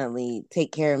definitely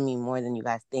take care of me more than you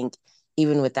guys think,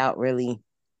 even without really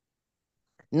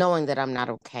knowing that I'm not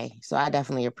okay. So I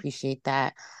definitely appreciate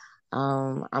that.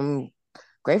 I'm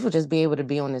grateful just be able to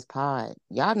be on this pod.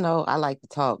 Y'all know I like to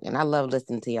talk and I love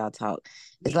listening to y'all talk.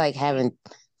 It's like having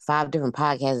 5 different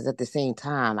podcasts at the same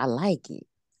time. I like it.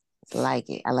 I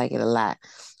like it a lot.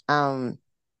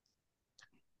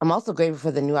 I'm also grateful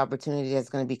for the new opportunity that's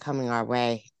going to be coming our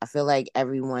way. I feel like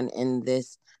everyone in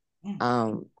this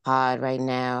pod right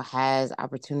now has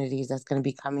opportunities that's going to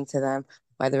be coming to them,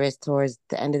 whether it's towards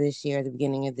the end of this year or the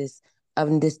beginning of this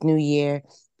new year.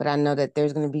 But I know that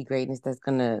there's going to be greatness that's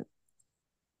going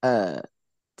to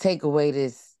take away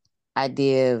this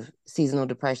idea of seasonal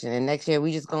depression. And next year,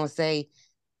 we just going to say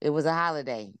it was a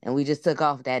holiday and we just took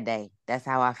off that day. That's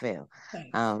how I feel.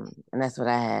 And that's what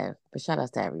I have. But shout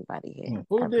out to everybody here.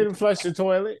 Who didn't flush the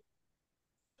toilet?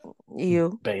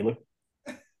 You. Baylor.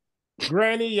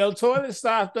 Granny, your toilet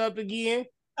stopped up again.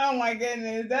 Oh my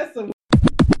goodness. That's a...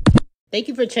 Thank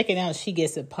you for checking out She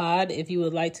Gets It Pod. If you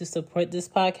would like to support this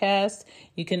podcast,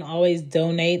 you can always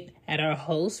donate at our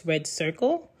host, Red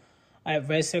Circle, at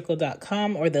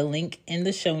redcircle.com, or the link in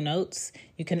the show notes.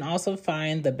 You can also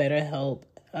find the BetterHelp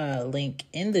link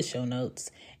in the show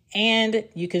notes. And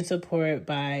you can support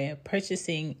by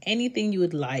purchasing anything you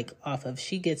would like off of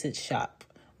She Gets It shop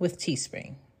with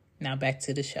Teespring. Now back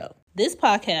to the show. This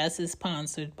podcast is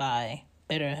sponsored by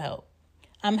BetterHelp.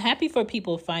 I'm happy for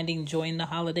people finding joy in the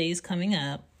holidays coming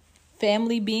up.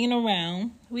 Family being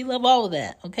around. We love all of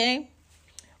that, okay?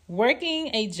 Working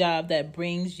a job that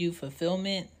brings you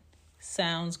fulfillment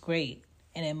sounds great,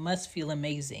 and it must feel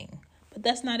amazing. But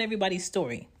that's not everybody's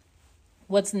story.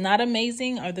 What's not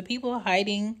amazing are the people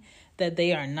hiding that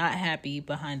they are not happy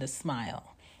behind a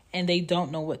smile, and they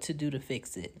don't know what to do to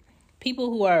fix it. People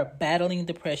who are battling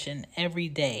depression every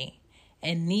day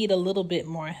and need a little bit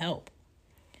more help.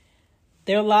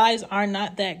 Their lives are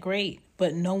not that great,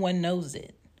 but no one knows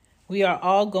it. We are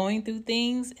all going through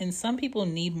things, and some people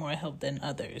need more help than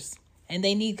others. And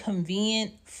they need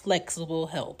convenient, flexible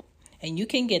help. And you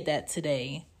can get that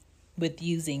today with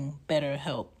using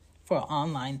BetterHelp for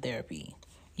online therapy.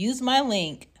 Use my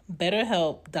link,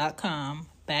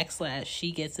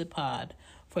 betterhelp.com/SheGetsItPod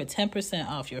for 10%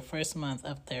 off your first month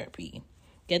of therapy.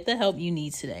 Get the help you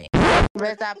need today.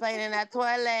 Better stop playing in that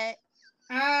toilet.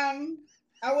 I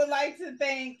would like to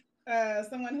thank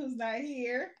someone who's not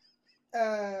here.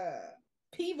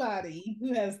 Peabody,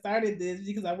 who has started this,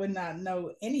 because I would not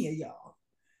know any of y'all.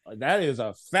 That is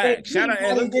a fact. Shout out,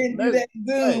 let's give him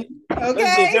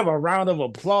a round of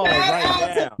applause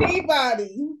now.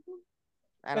 Peabody.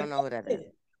 I don't know who that is,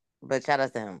 but shout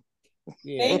out to him.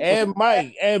 Yeah, and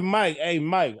Mike. Hey,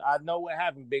 Mike, I know what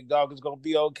happened, big dog. It's gonna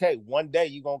be okay. One day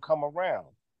you're gonna come around.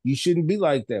 You shouldn't be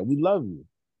like that. We love you.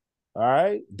 All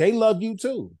right, they love you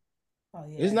too. Oh,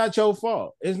 yeah. It's not your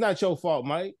fault. It's not your fault,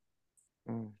 Mike.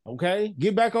 Okay,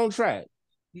 get back on track.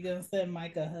 You gonna send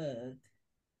Mike a hug?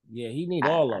 Yeah, he need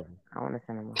all of them. I want to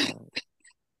send him a hug.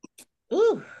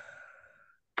 Ooh.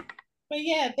 But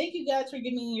yeah, thank you guys for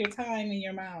giving me your time in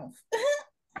your mouth.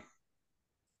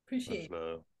 Appreciate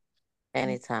it.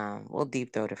 Anytime. We'll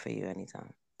deep throat it for you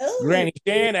anytime. Ooh. Granny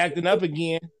Shan acting up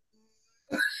again.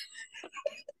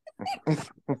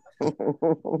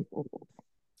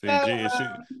 See,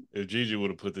 if Gigi would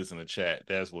have put this in the chat,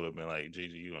 that's would have been like,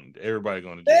 Gigi, everybody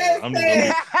going to jail. I'm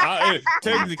just gonna be,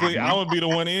 technically, I would be the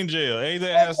one in jail. Ain't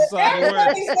that how society works?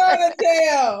 Everybody's going to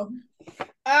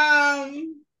jail.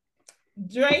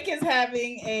 Drake is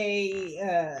having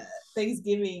a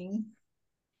Thanksgiving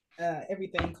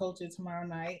everything culture tomorrow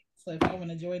night. So if y'all want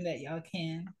to join that, y'all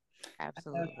can.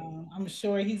 Absolutely. I'm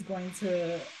sure he's going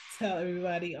to tell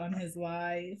everybody on his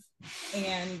live,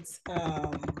 and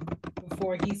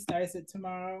before he starts it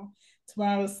tomorrow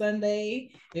is Sunday.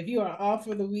 If you are off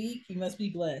for the week, you must be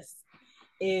blessed.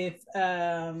 If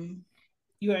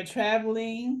you are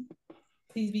traveling,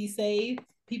 please be safe.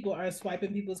 People are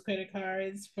swiping people's credit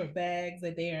cards for bags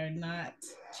that they are not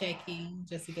checking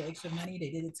just to get extra money. They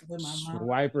did it to my mom.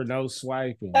 Swiper, no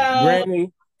swiping.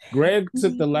 Granny, Greg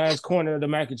took the last corner of the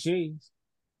mac and cheese.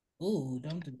 Ooh,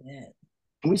 don't do that.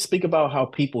 Can we speak about how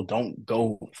people don't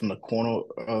go from the corner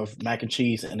of mac and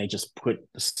cheese and they just put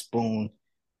the spoon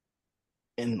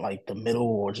in like the middle,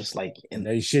 or just like in?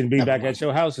 They shouldn't be back at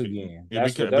your house again. Yeah,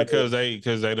 because they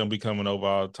don't be coming over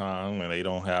all the time, and they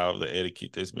don't have the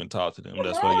etiquette that's been taught to them.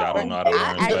 That's why y'all don't know how to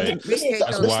learn spades.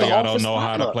 That's why y'all don't know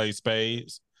how to play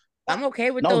spades. I'm okay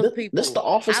with those people. This the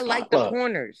office. I like the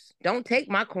corners. Don't take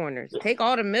my corners. Take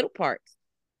all the middle parts.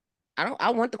 I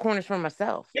want the corners for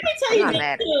myself. Let me tell you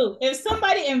this too. If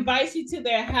somebody invites you to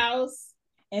their house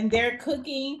and they're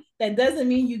cooking, that doesn't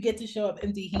mean you get to show up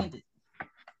empty-handed.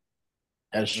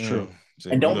 That's true.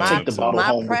 And don't take the bottle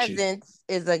home with you. My presence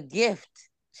is a gift,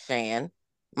 Shan.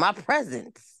 My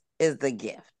presence is the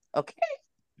gift. Okay.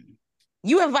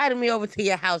 You invited me over to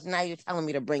your house. Now you're telling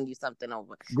me to bring you something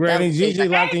over. Granny Gigi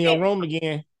locked in your room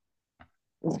again.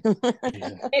 You know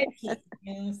what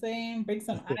I'm saying? Bring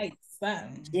some ice,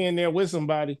 something. She in there with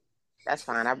somebody. That's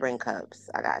fine. I bring cups.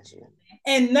 I got you.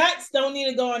 And nuts don't need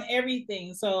to go on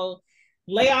everything. So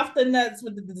lay off the nuts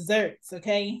with the desserts,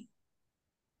 okay?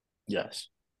 Yes.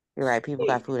 You're right. People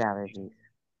got food allergies.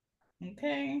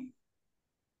 Okay.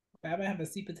 I'm gonna have a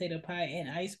sweet potato pie and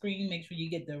ice cream. Make sure you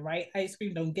get the right ice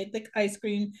cream. Don't get the ice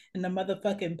cream in the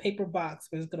motherfucking paper box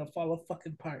where it's gonna fall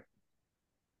apart.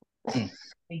 Thank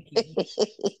you.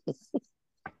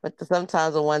 But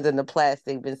sometimes the ones in the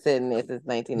plastic been sitting there since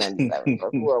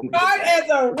 1997. Hard as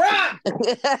a rock.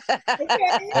 Okay?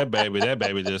 That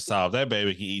baby just soft. That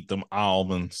baby can eat them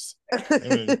almonds.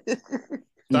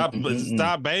 Stop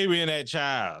babying that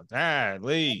child.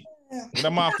 Leave. Get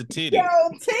them off the titty. Yo,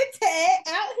 titty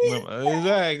out here.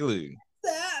 Exactly.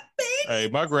 Stop, baby. Hey,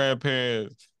 my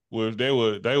grandparents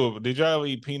did y'all ever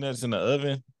eat peanuts in the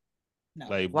oven? No.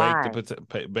 Like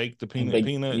bake the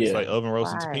peanuts, yeah. Like oven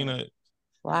roasted peanut.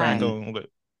 Why?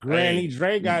 Granny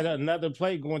Dre got another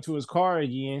plate going to his car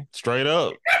again. Straight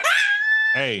up.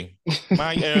 Hey,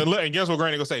 and guess what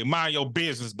Granny gonna say? Mind your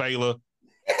business, Baylor.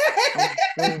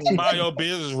 Mind your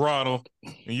business, Ronald.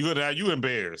 And you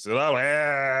embarrassed. And I'm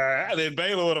like, then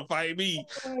Baylor would have fight me.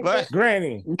 Like,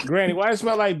 Granny, why it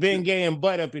smell like Ben Gay and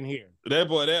butt up in here? That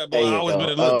boy always been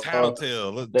a little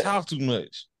tattletale. Talk too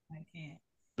much. I can't.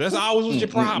 That's always was your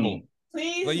problem.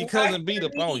 Please, like your cousin beat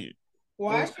up on you.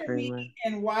 Wash your meat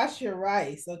and wash your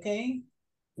rice, okay?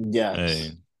 Yes.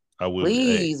 Hey, I will.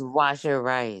 Please wash your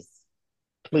rice.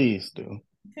 Please do.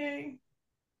 Okay.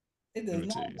 It does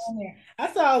not go there.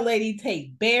 I saw a lady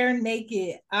take bare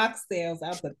naked oxtails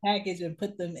out the package and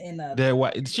put them in a. That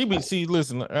why she be see.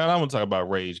 Listen, and I'm gonna talk about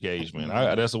rage engagement.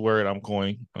 That's a word I'm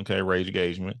coining. Okay, rage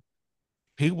engagement.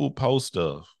 People post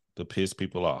stuff to piss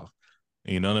people off.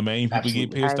 You know the main people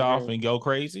get pissed off and go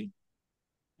crazy.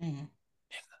 Mm-hmm.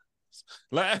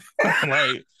 Like,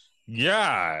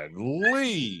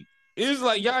 golly. It's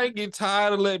like y'all get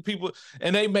tired of letting people,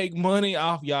 and they make money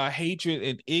off y'all hatred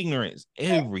and ignorance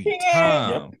every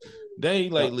time. Yep. They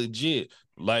legit.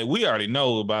 Like we already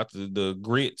know about the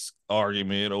grits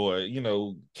argument, or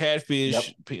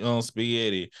catfish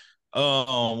spaghetti.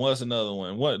 What's another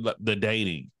one? The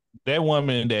dating? That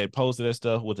woman that posted that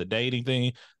stuff with the dating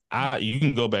thing. You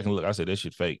can go back and look. I said that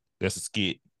shit fake. That's a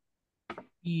skit.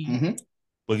 Mm-hmm.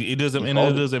 But it doesn't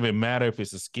even matter if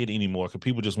it's a skit anymore, because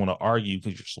people just want to argue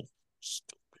because you're so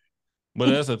stupid. But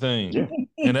that's the thing. Yeah.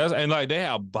 And like they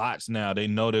have bots now. They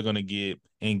know they're gonna get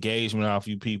engagement off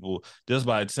you people just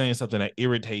by saying something that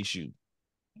irritates you.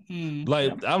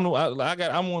 Like I'm one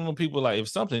of the people, like if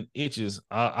something itches,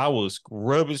 I will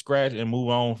rub it, scratch, and move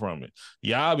on from it.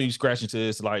 Y'all be scratching till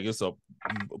it's like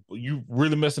you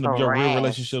really messing up your real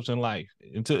relationships in life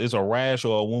until it's a rash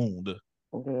or a wound.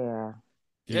 Yeah.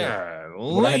 Yeah.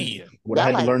 What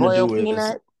I had to learn to do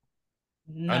is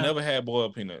I never had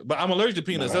boiled peanut, but I'm allergic to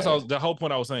peanuts. That's the whole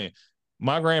point I was saying.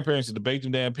 My grandparents used to bake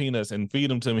them damn peanuts and feed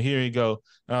them to me. Here you go.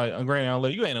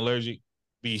 Granny, you ain't allergic.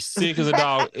 Be sick as a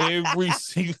dog every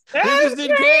single. They just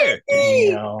didn't care.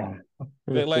 No.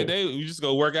 You just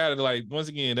go work out. Like once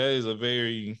again, that is a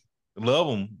very love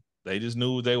them. They just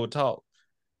knew what they would talk.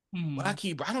 But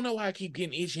I don't know why I keep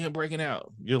getting itchy and breaking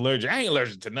out. You're allergic. I ain't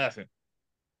allergic to nothing.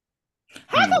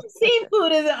 How come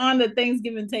seafood isn't on the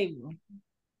Thanksgiving table?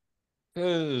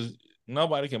 Because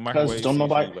nobody can microwave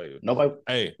seafood. Nobody.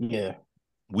 Hey, yeah.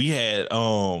 We had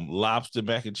lobster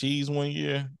mac and cheese one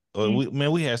year.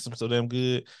 We had some so damn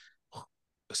good.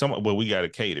 But we got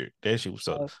it catered. That shit was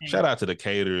so. Okay. Shout out to the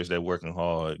caterers that working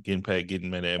hard, getting paid,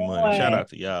 getting that money. Shout out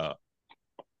to y'all.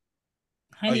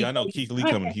 I know Keith Lee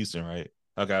coming to Houston, right?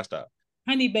 Okay, I'll stop.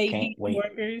 Honey baked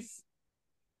workers.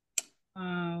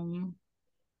 Oh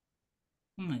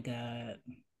my God.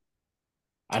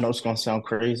 I know it's gonna sound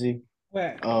crazy.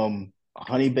 What?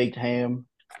 Honey baked ham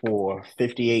for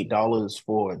 $58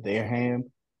 for their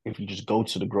ham. If you just go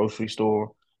to the grocery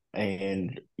store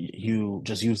and you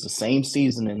just use the same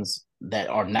seasonings that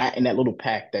are not in that little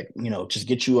pack, that just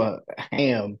get you a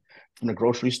ham from the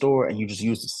grocery store, and you just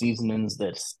use the seasonings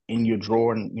that's in your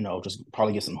drawer, and just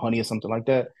probably get some honey or something like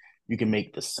that. You can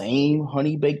make the same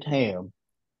honey baked ham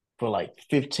for like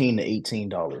 $15 to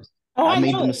 $18. I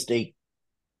made the mistake.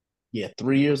 Yeah,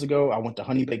 3 years ago, I went to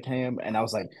honey baked ham, and I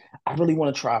was like, I really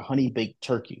want to try honey baked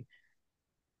turkey.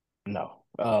 No.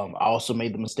 I also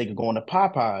made the mistake of going to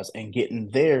Popeyes and getting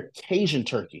their Cajun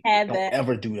turkey. Don't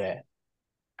ever do that.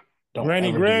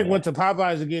 Granny Greg went to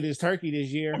Popeyes to get his turkey this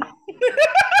year.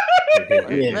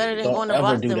 Better than going to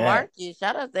Boston Market.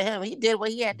 Shout out to him. He did what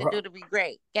he had to do to be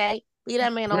great. Okay, leave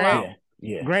that man alone.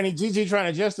 Yeah. Granny Gigi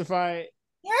trying to justify it.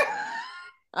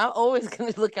 I'm always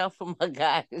gonna look out for my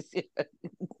guys.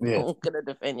 I'm gonna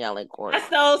defend y'all in court. I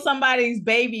stole somebody's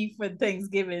baby for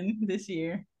Thanksgiving this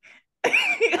year.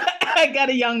 I got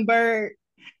a young bird.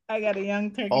 I got a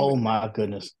young turkey. Oh my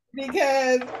goodness!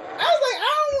 Because I was like,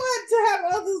 I don't want to have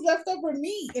all this leftover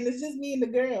meat, and it's just me and the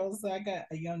girls. So I got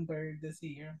a young bird this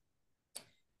year.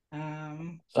 So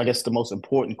I guess the most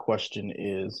important question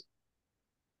is,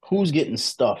 who's getting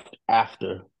stuffed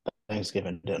after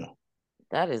Thanksgiving dinner?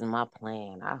 That is my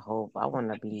plan. I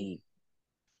want to be.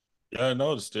 Yeah, I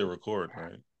know it's still recording,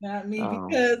 right? Not me,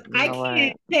 because I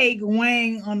can't take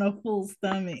Wang on a full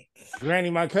stomach. Granny,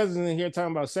 my cousin's in here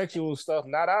talking about sexual stuff,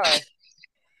 not I.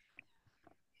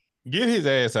 Get his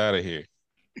ass out of here.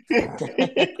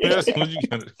 That's what you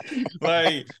gonna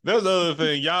like. That's the other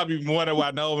thing. Y'all be wondering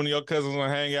why no one of your cousins want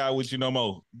to hang out with you no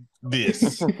more.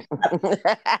 This.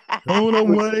 I don't know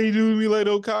why they do me like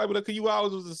those guys, but you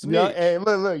always was a snitch. Hey,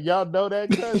 look, y'all know that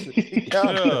cousin.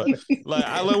 Like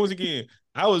I love once again.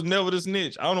 I was never the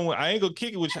snitch. I don't know. I ain't gonna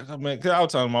kick it with you, man. Cause I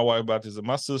was telling my wife about this, and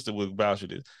my sister was vouch for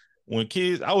this. when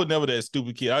kids, I was never that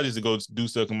stupid kid. I just go do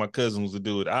stuff with my cousins to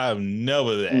do it. I'm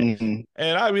never that. Mm-hmm.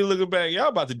 And I be looking back, y'all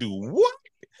about to do what?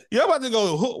 Y'all about to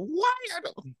go, what?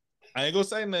 I ain't gonna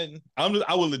say nothing. I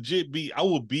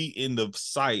will be in the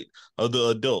sight of the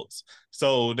adults.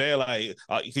 So they're like,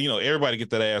 everybody get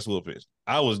that ass whooping.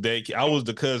 I was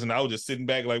the cousin. I was just sitting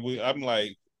back I'm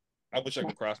like, I wish I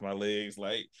could cross my legs.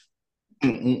 Like,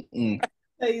 tell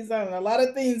you something. A lot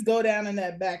of things go down in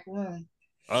that back room.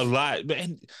 A lot,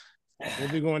 man.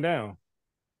 What be going down?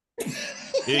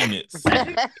 Ignorance.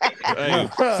 Hey,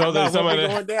 what be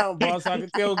going down, boss? I can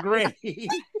tell Granny.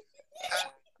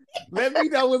 Let me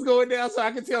know what's going down so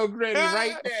I can tell Granny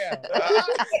right now.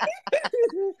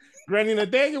 Granny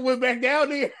Nathaniel went back down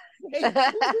there.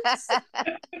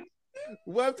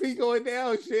 What be going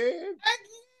down, Shan?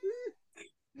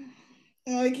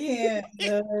 I can't.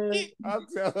 I'm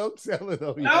telling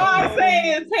them. All I'm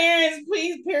saying is, parents,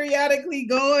 please periodically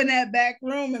go in that back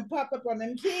room and pop up on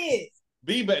them kids.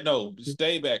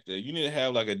 Stay back there. You need to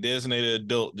have like a designated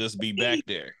adult just be back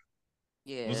there.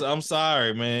 Yeah, I'm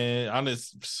sorry, man.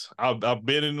 I've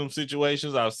been in them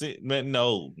situations. I've seen, man.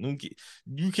 No,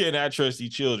 you cannot trust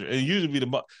these children. And usually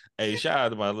be hey, shout out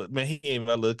to my man. He ain't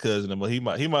my little cousin, but he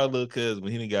my little cousin.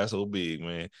 But he didn't got so big,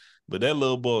 man. But that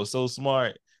little boy was so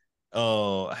smart.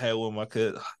 I had one of my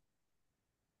cousins.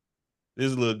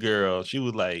 This little girl, she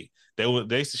was like,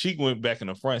 she went back in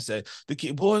the front and said,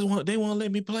 the boys won't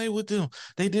let me play with them.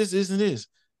 They this and this.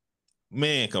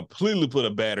 Man, completely put a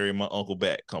battery in my uncle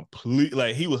back. Complete,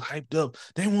 like he was hyped up.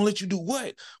 They won't let you do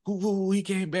what? He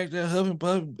came back there huffing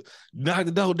puff, knocked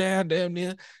the door down damn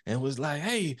near, and was like,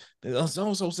 "Hey,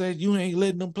 so said you ain't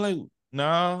letting them play."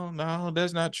 No,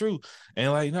 that's not true.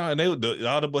 And like, no, and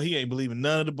he ain't believing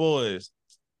none of the boys.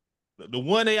 The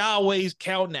one they always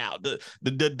counting out.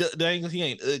 He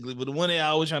ain't ugly, but the one they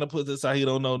always trying to put this out, he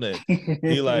don't know that.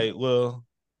 He like, well,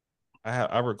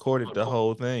 I recorded the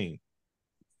whole thing.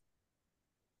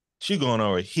 She going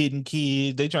over hitting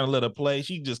kids. They trying to let her play.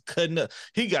 She just cutting up.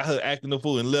 He got her acting the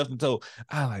fool and left and told,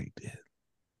 I like that.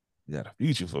 He got a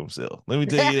future for himself. Let me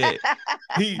tell you that.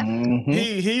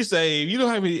 He saved. You know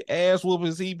how many ass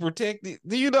whoopings he protected?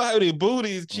 Do you know how many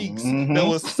booty cheeks that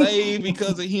was saved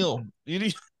because of him?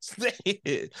 You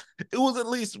it was at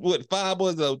least 5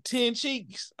 boys, 10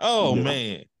 cheeks. Oh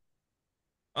man.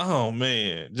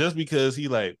 Just because he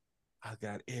like, I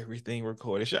got everything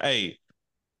recorded. Hey,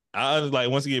 I was like,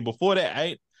 once again, before that,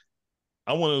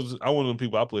 I one of them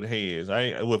people I put hands.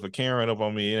 With a camera up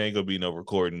on me, it ain't gonna be no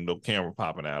recording, no camera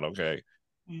popping out, okay?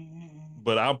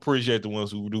 But I appreciate the ones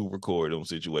who do record them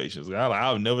situations.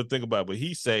 I'll never think about it, but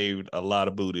he saved a lot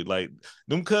of booty. Like,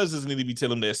 them cousins need to be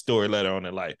telling that story later on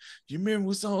in life. You remember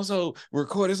when so-and-so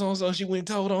recorded so-and-so, she went and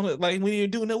told on it, like, we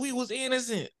didn't do that, we was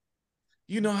innocent.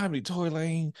 You know how many Tory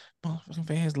Lane motherfucking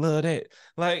fans love that?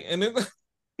 Like, and then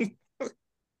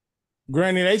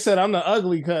Granny, they said I'm the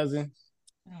ugly cousin.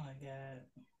 Oh my God.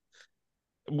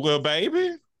 Well,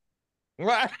 baby.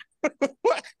 What?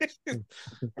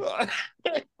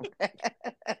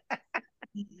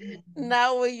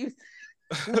 Now when you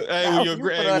when your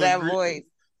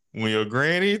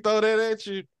granny throw that at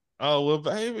you, oh well,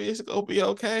 baby, it's gonna be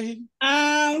okay.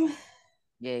 Yeah,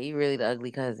 you really the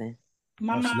ugly cousin.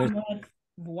 My mom wants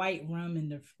white rum in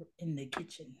the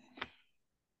kitchen.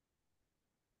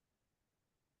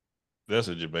 That's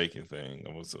a Jamaican thing,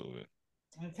 I'm assuming.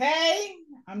 Okay,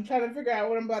 I'm trying to figure out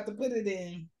what I'm about to put it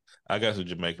in. I got some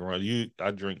Jamaican rum.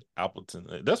 I drink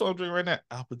Appleton. That's what I'm drinking right now.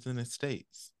 Appleton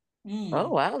Estates. Oh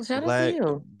wow! Shout out to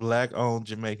you. Black-owned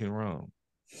Jamaican rum.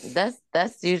 That's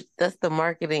the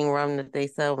marketing rum that they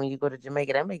sell when you go to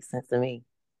Jamaica. That makes sense to me.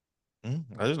 I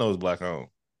just know it's black-owned.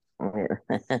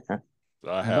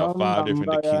 So I have 5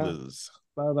 different tequilas.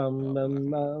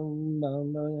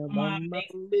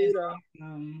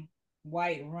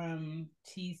 White rum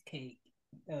cheesecake.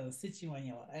 Sit you on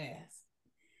your ass.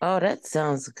 Oh, that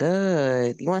sounds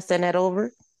good. You want to send that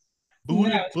over?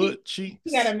 Booty, butt, cheeks.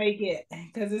 You gotta make it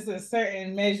because it's a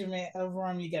certain measurement of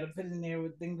rum you gotta put in there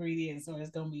with the ingredients, so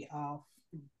it's gonna be off.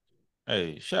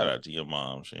 Hey, shout out to your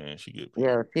mom, Shan. She good.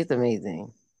 Yeah, she's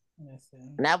amazing.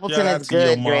 And Appleton is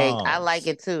good, Drake. I like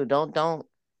it too. Don't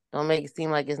make it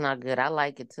seem like it's not good. I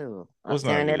like it too. I'm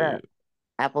tearing it up.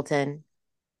 Appleton.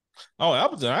 Oh,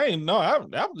 Appleton! I ain't know.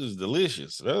 Appleton is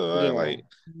delicious. Like,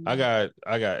 I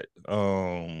got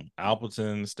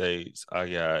Appleton Estates. I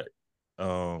got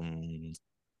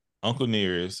Uncle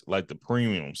Nearest, like the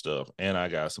premium stuff, and I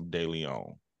got some De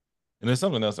Leon. And there's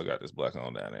something else I got this black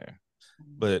on down there.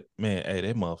 But man, hey,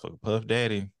 that motherfucker Puff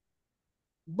Daddy.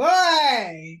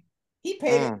 Boy, he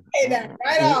paid that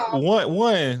right off.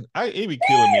 It be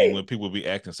killing me when people be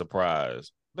acting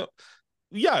surprised.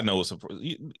 y'all know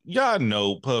y'all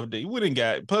know Puff Daddy. We didn't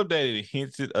got Puff Daddy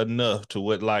hinted enough to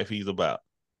what life he's about.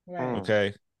 Right.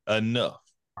 Okay, enough.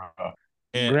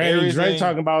 And Granny Dre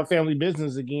talking about family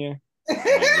business again.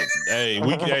 Hey,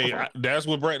 that's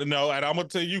what Brandon. No, and I'm gonna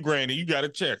tell you, Granny, you got to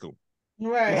check him.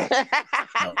 Right.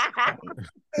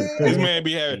 This man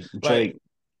be having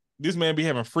this man be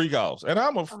having freak offs, and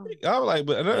I'm a freak. I'm like,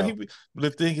 but the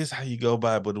thing is how you go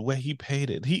by, but the way he paid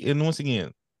it, and once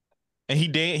again, and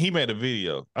he made a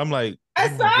video. I'm like, I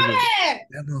saw that.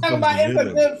 Talking about it's a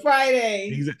Good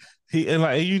Friday.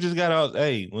 And you just got out.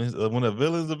 Hey, when a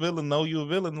villain's a villain, know you a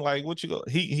villain. Like what you go?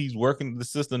 He's working the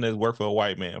system that's worked for a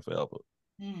white man forever.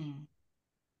 And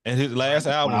his last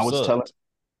album sucked.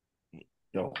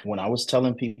 When I was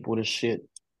telling people this shit,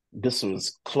 this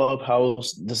was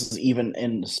Clubhouse. This is even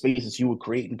in the spaces you were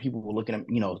creating. People were looking at,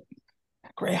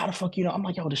 Gray, how the fuck you know? I'm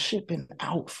like, yo, the shit been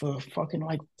out for fucking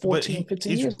like 14,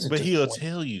 15 years. But he'll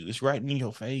tell you. It's right in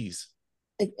your face.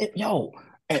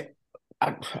 And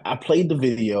I played the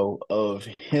video of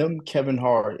him, Kevin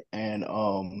Hart, and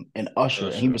Usher.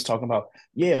 And he was talking about,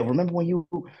 remember when you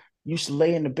used to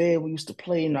lay in the bed, we used to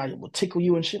play, and I would tickle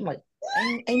you and shit. I'm like,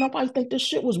 ain't nobody think this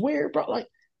shit was weird, bro. Like,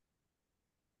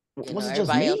 was it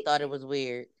just me? Everybody else thought it was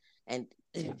weird. And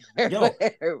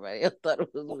everybody else thought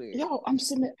it was weird. I'm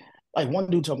sitting there, like, one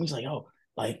dude told me, he's like,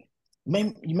 like,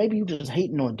 maybe you just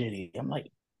hating on Diddy. I'm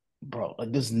like, bro,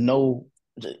 like, there's no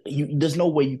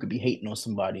way you could be hating on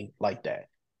somebody like that.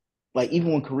 Like,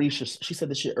 even when Carisha, she said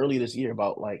this shit earlier this year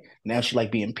about, like, now she,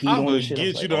 like, being peed on and shit. I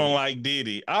forget you don't like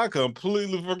Diddy. I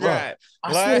completely forgot.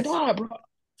 Bro, I swear to God, bro.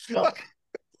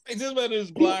 This man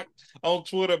is blocked on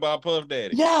Twitter by Puff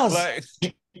Daddy. Yes. Like,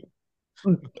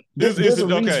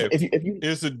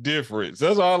 it's a difference.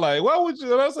 That's all. Like, why would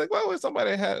you? And I was like, why would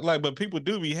somebody have like? But people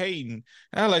do be hating.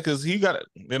 I like because he got it,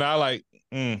 and I like.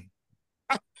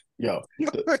 Yo,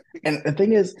 and the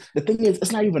thing is,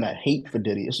 it's not even a hate for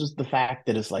Diddy. It's just the fact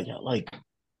that it's like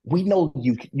we know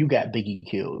you got Biggie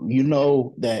killed. You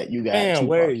know that you got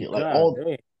Tupac killed. Like all.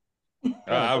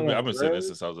 I've been saying this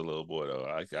since I was a little boy, though.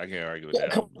 I can't argue with that.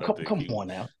 Come on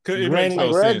now. It makes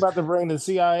no sense. About to bring the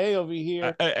CIA over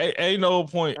here. Ain't no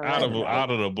point out of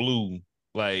the blue,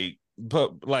 because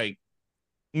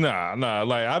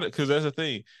that's the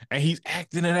thing, and he's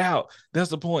acting it out.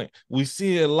 That's the point. We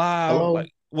see it live. Hello?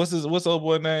 Like, what's old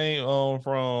boy name?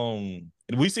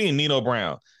 We seen Nino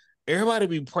Brown. Everybody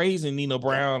be praising Nino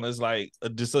Brown as like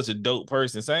just such a dope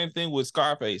person. Same thing with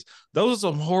Scarface. Those are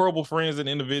some horrible friends and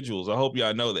individuals. I hope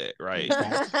y'all know that, right?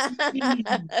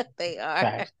 They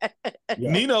are.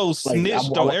 Nino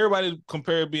snitched on everybody.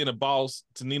 Compared being a boss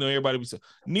to Nino,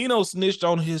 Nino snitched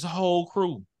on his whole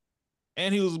crew,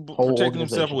 and he was protecting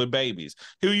himself with babies.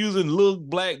 He was using little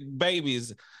black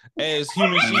babies as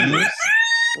human shields.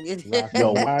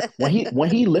 Yo, when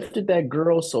he lifted that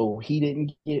girl so he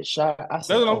didn't get shot, I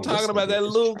said, that's what I'm talking about. That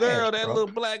little girl, that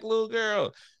little black little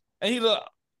girl, and he look.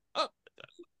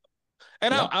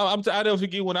 And I don't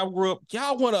forget when I grew up.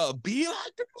 Y'all want to be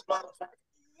like this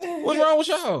motherfucker? What's wrong with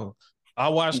y'all? I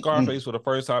watched Scarface for the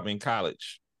first time in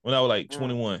college when I was like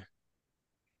 21.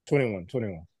 21.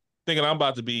 Thinking I'm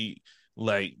about to be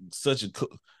like such a.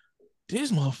 This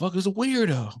motherfucker's a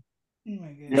weirdo. Oh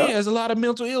my God. He has a lot of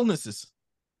mental illnesses.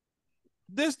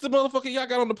 This the motherfucker y'all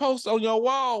got on the post on your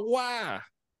wall. Why?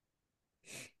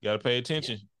 You gotta pay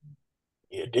attention.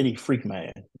 Yeah, Diddy freak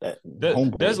man.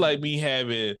 That's like me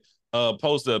having a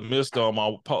poster of Mister on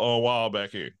my wall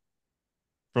back here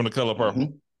from The Color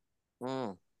Purple.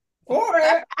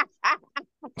 Or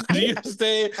do you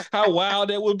understand how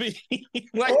wild that would be?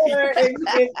 Like, or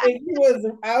if you was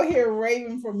out here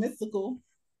raving for Mystical.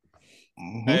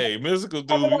 Hey, Mystical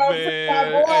dude,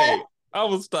 man. Hey. I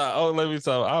would stop. Oh, let me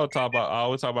talk. I would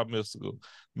talk about Mystical.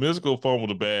 Mystical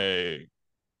fumbled the bag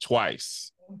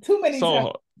twice. Too many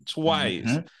times. Twice.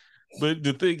 Mm-hmm. But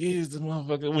the thing is, the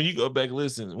motherfucker, when you go back,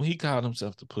 listen, when he called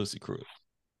himself the Pussy Crook,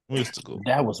 Mystical.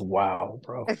 That was wild,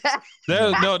 bro.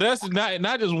 That's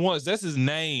not just once. That's his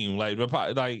name. Like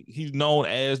he's known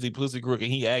as the Pussy Crook,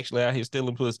 and he actually out here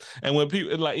stealing pussy. And when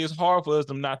people it's hard for us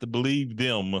not to believe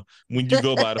them when you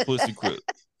go by the Pussy Crook,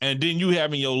 and then you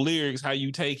having your lyrics how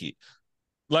you take it.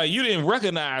 Like, you didn't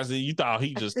recognize it. You thought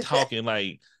he just talking,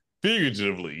 like,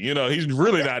 figuratively. He's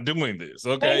really not doing this,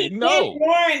 okay? No.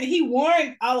 He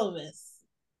warned all of us.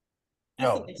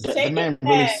 Yo, the man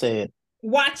really said,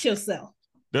 watch yourself.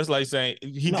 That's like saying,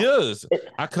 he does.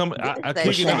 I click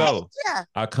it and go.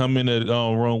 I come in the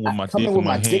room with my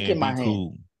dick in my hand.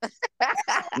 Cool.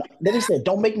 Then he said,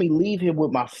 don't make me leave here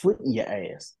with my foot in your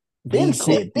ass. Then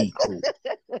said, be cool.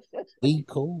 Be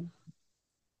cool.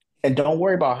 And don't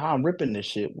worry about how I'm ripping this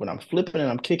shit. When I'm flipping and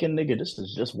I'm kicking, nigga, this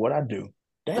is just what I do.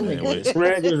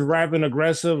 Greg is rapping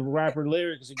aggressive rapper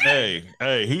lyrics again.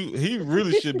 Hey, he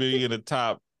really should be in the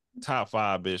top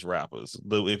 5 best rappers.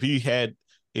 If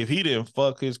he didn't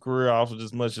fuck his career off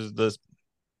as much as this,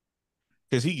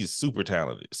 because he is super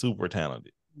talented.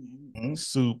 Mm-hmm.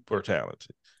 Super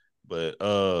talented. But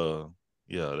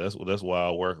yeah, that's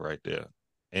wild work right there.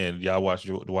 And y'all watch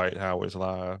Dwight Howard's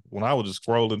live. When I was just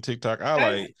scrolling TikTok,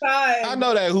 I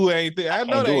know that who ain't there. I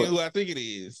know that ain't who I think it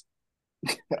is.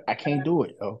 I can't do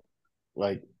it, yo.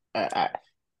 Like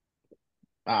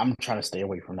I'm trying to stay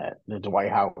away from that. The Dwight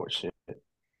Howard shit.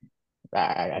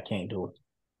 I can't do it.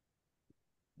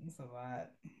 It's a lot.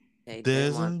 Hey,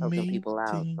 there's helping people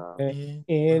out. So.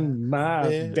 In my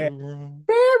bedroom.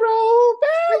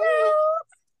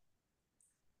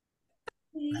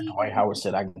 Dwight Howard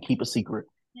said, "I can keep a secret."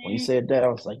 When he said that, I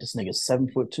was like, "This nigga's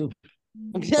 7'2".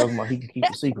 Talking about he can keep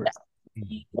a secret.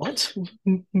 What?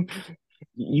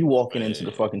 You walking into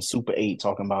the fucking Super 8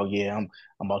 talking about, yeah, I'm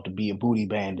about to be a booty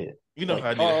bandit. You know, like, how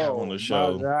I did have on the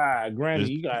show. My God,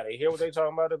 Granny, you gotta hear what they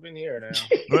talking about up in here now.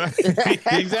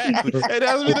 Exactly. And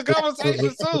that's be the conversation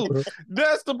too.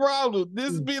 That's the problem.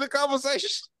 This be the conversation.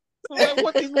 Like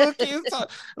what these little kids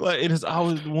talk. Like it is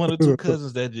always one or two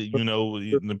cousins that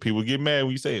the people get mad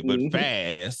when you say it, but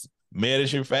fast, mad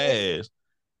as you fast.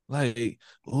 Like,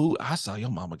 ooh, I saw your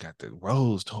mama got the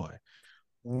Rose toy.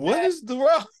 What is the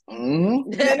Rose?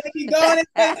 Mm-hmm. Then they be going in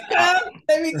your stuff.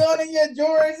 They be going in your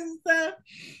drawers and stuff.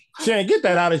 Shane, get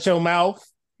that out of your mouth.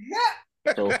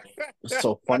 Yeah.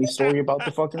 So funny story about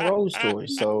the fucking Rose toy.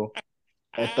 So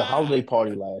at the holiday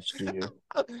party last year,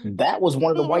 that was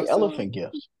one of the white elephant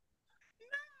gifts.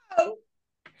 No.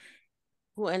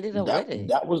 Who ended up with it?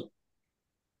 That was.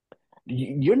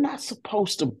 You're not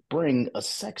supposed to bring a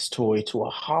sex toy to a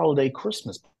holiday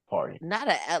Christmas party. Not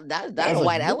a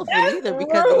white elephant either,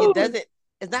 because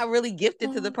it's not really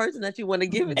gifted to the person that you want to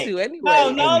give it to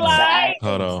anyway. No lie.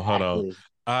 Hold on.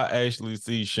 I actually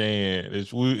see Shan.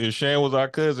 If Shan was our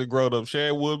cousin growing up,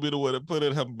 Shan would be the one to put it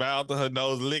in her mouth or her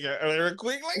nose, lick it very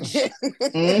quick. Like,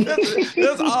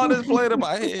 that's all that's playing in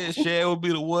my head. Shan would be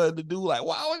the one to do, like,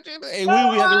 why would you? Hey, we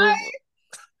had to.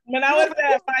 When I was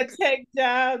at my tech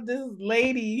job, this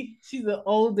lady, she's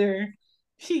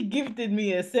she gifted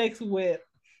me a sex whip.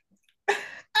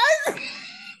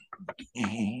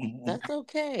 That's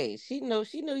okay. She knew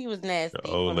he was nasty. The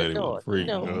old lady was freak.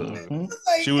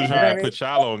 Like, she was trying to put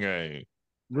y'all on game.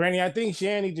 Granny, I think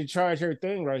Shan needs to charge her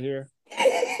thing right here.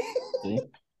 I'm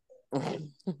like,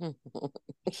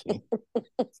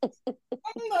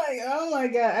 oh my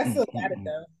God, I still got it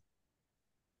though.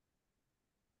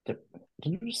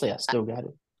 Did you just say I still got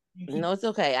it? No, it's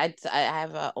okay. I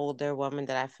have an older woman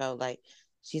that I felt like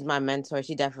she's my mentor.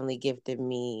 She definitely gifted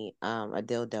me a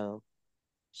dildo.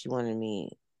 She wanted me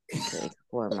to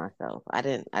explore myself. I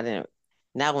didn't.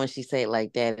 Not when she said it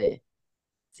like that.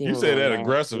 You say that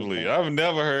aggressively. I've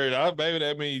never heard. Maybe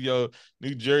that means your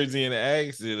New Jersey in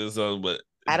accent or something. But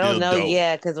I don't know.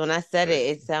 Yeah, because when I said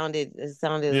it sounded. Yeah,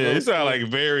 it sounded like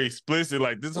very explicit.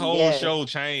 Like this whole show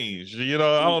changed. I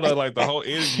don't know. Like the whole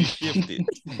energy shifted.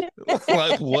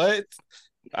 Like what?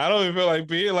 I don't even feel like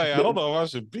being like. I don't know if I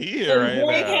should be here right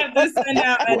now. This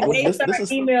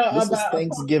is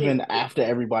Thanksgiving after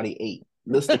everybody ate.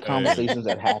 This is the conversations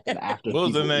that happen after. What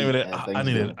was the name of that? I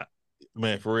need it,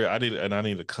 man, for real. I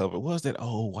need to cover. What was that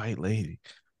old white lady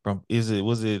from? Was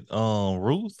it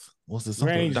Ruth? Was it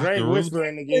something? Dr. Ruth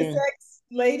whispering again. Sex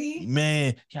lady.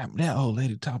 Man, yeah, that old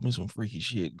lady taught me some freaky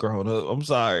shit growing up. I'm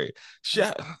sorry.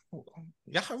 Y'all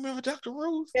remember Dr.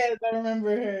 Ruth? Yes, I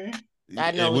remember her.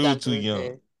 I know we were too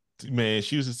young. Man,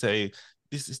 she used to say,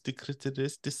 "This is the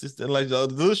clitoris. This is the like the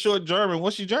little short German.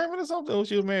 Was she German or something? Or was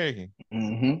she American?"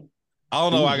 Mm-hmm. I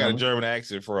don't know. I got a German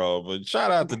accent from, but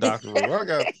shout out to Dr.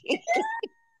 Ruth.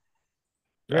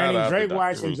 Granny Drake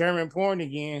watching German porn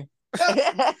again.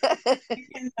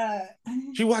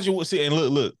 She watching. See, and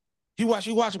look. He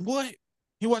watching what?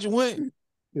 He watching what?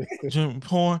 German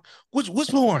porn. Which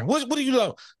porn? What do you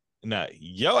know? Nah,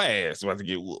 your ass about to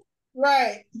get whooped.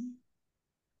 Right.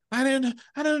 I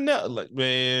didn't know. Like,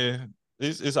 man,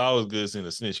 it's always good seeing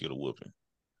a snitch get a whooping.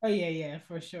 Oh yeah,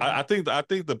 for sure. I think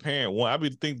the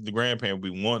parent think the grandparent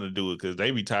be wanting to do it because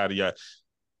they be tired of y'all.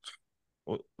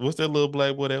 What's that little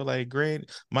black boy that was like,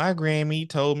 my Grammy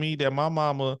told me that my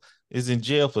mama is in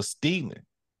jail for stealing.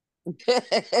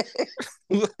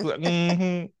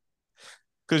 Mm-hmm.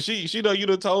 Cause she know you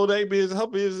done told her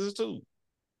business too.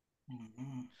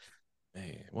 Mm-hmm.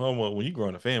 Man, well, when you grow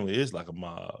in a family, it's like a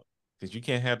mob. Because you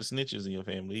can't have the snitches in your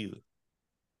family either.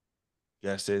 You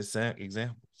gotta set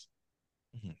examples.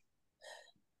 Mm-hmm.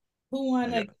 Who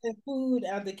want to get the food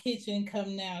out the kitchen?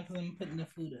 Come now, because I'm putting the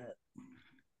food up.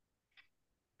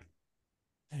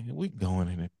 Man, we going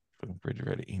in the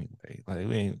refrigerator anyway. Like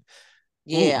we ain't.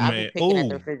 Yeah, I'll be picking at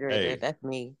the refrigerator. Hey, that's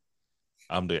me.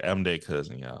 I'm that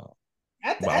cousin, y'all.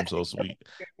 But I'm so sweet.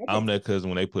 I'm that cousin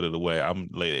when they put it away. I'm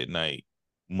late at night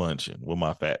munching with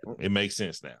my fat. It makes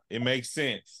sense now. It makes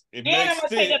sense. I'm gonna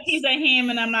take a piece of ham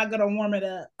and I'm not gonna warm it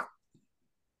up.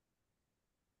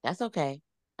 That's okay.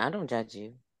 I don't judge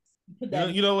you.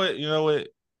 You know what?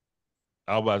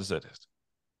 I was about to say this.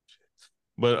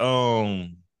 But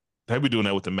they be doing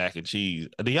that with the mac and cheese.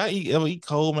 Do y'all ever eat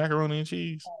cold macaroni and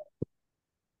cheese?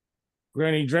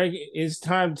 Granny Drake, it's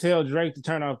time to tell Drake to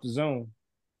turn off the Zoom.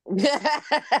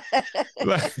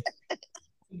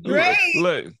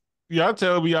 Look, y'all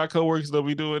tell me y'all coworkers don't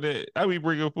be doing that. I be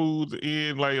bringing foods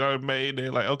in like I made. They're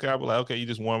like, okay, I be like, okay, you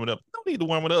just warm it up. Don't need to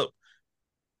warm it up.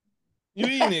 You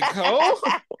eating it cold?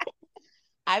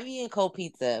 I've eaten cold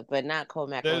pizza, but not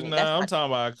cold macaroni. I'm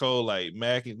talking about cold like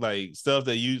mac, like stuff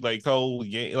that you like cold.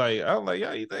 Like I'm like,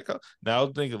 y'all eat that cold. Now I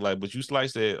was thinking like, but you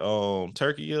slice that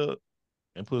turkey up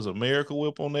and put some Miracle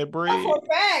Whip on that bread. Oh, for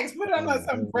facts. Put on like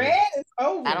some bread. It's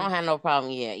over. I don't have no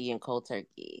problem eating cold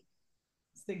turkey.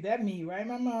 Stick that meat right in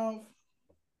my mouth.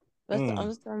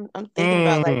 I'm thinking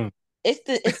about like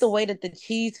it's the way that the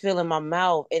cheese feel in my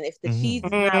mouth, and if the cheese is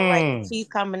not right, the cheese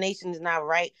combination is not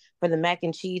right for the mac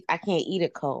and cheese, I can't eat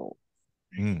it cold.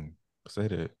 Say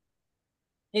that.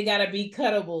 It gotta be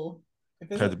cuttable.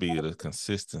 It has to be the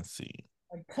consistency.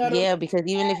 Yeah, because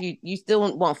even if you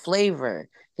still want flavor,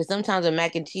 because sometimes with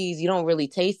mac and cheese you don't really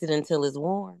taste it until it's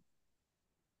warm.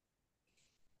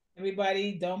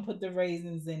 Everybody, don't put the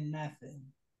raisins in nothing.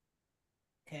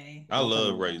 Okay. I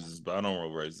love raisins, but I don't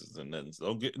want raisins in nothing.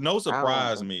 So no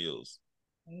surprise meals.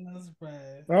 No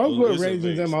surprise. I'll put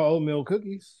raisins in my oatmeal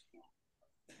cookies.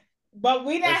 But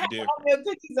we don't have oatmeal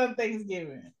cookies on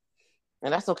Thanksgiving.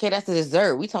 And that's okay. That's a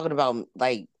dessert. We talking about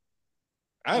like.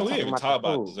 We didn't even talk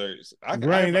about desserts.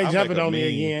 They jumping on me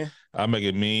again. I make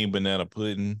a mean banana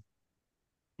pudding,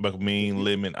 make a mean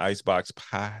lemon icebox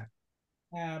pie.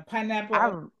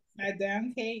 Pineapple upside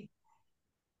down cake.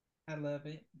 I love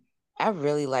it. I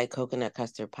really like coconut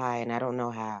custard pie, and I don't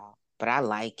know how, but I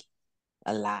like it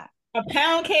a lot. A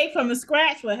pound cake from the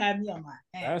scratch will have me on my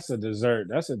ass. That's a dessert.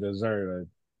 That's a dessert.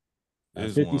 A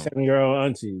 57-year-old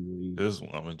auntie. This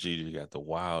woman, Gigi, got the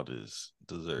wildest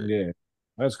dessert. Yeah,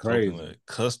 that's crazy. Like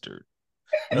custard.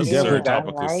 That's a certain type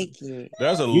of consistency.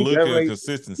 That's a look of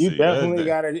consistency. You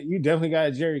definitely got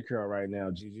a Jerry curl right now,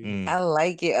 Gigi. I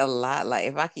like it a lot. Like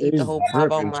if I could eat the whole pie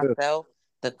by myself,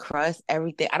 the crust,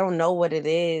 everything. I don't know what it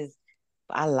is,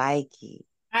 but I like it.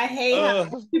 I hate how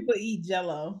people eat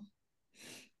Jello.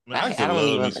 Man, I don't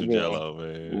love me some Jello,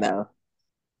 man. No.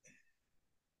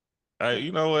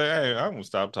 You know what? Hey, I'm gonna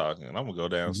stop talking. I'm gonna go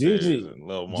downstairs and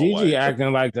love my wife. Gigi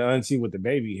acting like the auntie with the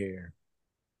baby hair.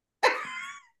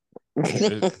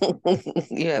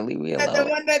 Yeah, leave me alone. The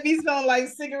one that be smelling like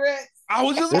cigarettes. I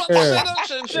was just about to say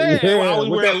that. I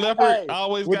always wear leopard. I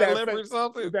always got leopard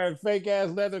something. With that fake ass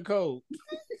leather coat.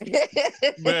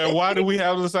 Man, why do we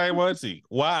have the same auntie?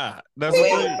 Why? That's why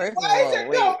is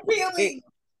it peeling?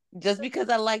 Just because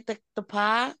I like the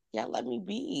pie, y'all let me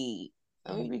be.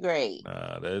 Let me be great.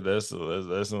 Nah, that's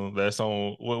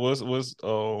on what's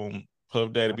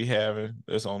Puff Daddy be having.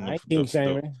 That's on I ain't king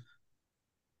shaming.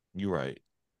 You right.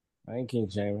 I ain't king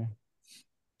shaming.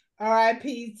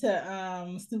 R.I.P.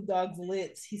 to Snoop Dogg's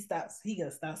lips. He gotta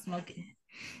stop smoking.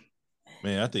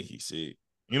 Man, I think he's sick.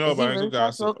 You know, but I ain't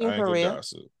gonna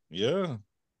gossip. Yeah.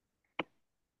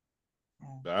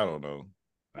 I don't know.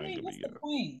 What's the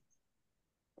point?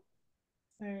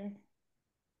 Sir.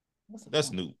 That's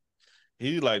Snoop.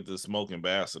 He like the smoke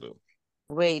ambassador.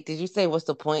 Wait, did you say what's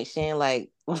the point, Shan? Like,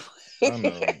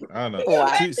 I know.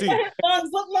 See,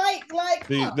 look like. I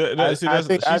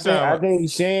think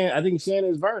Shan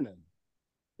is Vernon.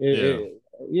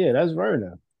 Yeah, that's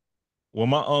Vernon. When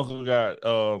my uncle got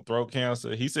throat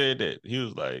cancer, he said that he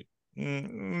was like,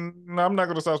 no, I'm not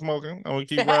gonna stop smoking. I'm gonna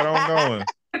keep right on going.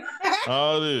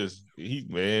 All this, he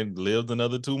lived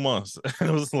another 2 months. It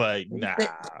was like, nah,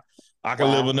 I can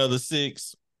live another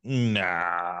 6.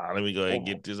 Nah, let me go ahead and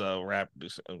get this wrapped.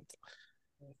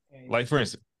 Like, for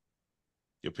instance,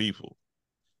 your people,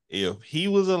 if he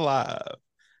was alive,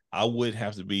 I would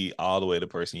have to be all the way the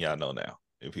person y'all know now.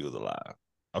 If he was alive,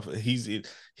 I've absorbed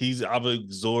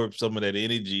some of that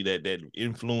energy, that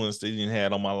influence that he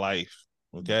had on my life.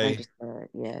 Okay,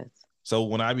 yes. So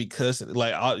when I be cussing,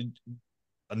 like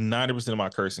 90% of my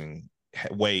cursing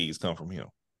ways come from him.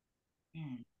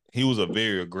 He was a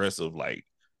very aggressive, like.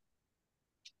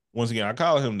 Once again, I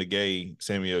call him the gay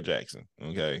Samuel Jackson.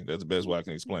 Okay, that's the best way I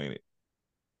can explain it.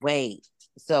 Wait,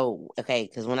 so okay,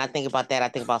 because when I think about that, I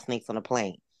think about snakes on a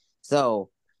plane. So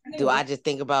do I just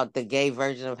think about the gay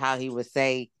version of how he would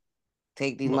say,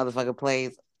 take these motherfucking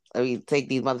planes, take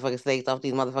these motherfucking snakes off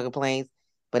these motherfucking planes,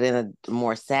 but in a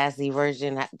more sassy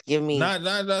version? Give me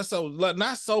not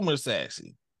so much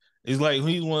sassy. It's like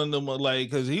he's one of them,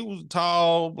 like, because he was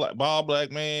tall, bald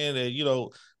black man, and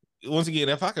once again,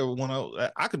 if I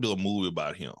could do a movie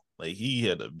about him. Like, he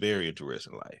had a very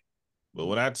interesting life. But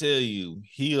when I tell you,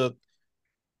 he'll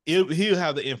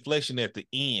have the inflection at the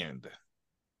end,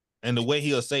 and the way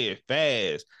he'll say it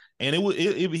fast, and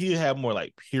he'll have more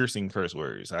like piercing curse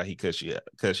words. How he cuss you out,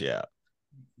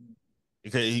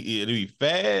 because it'll be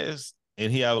fast,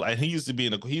 and he used to be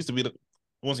the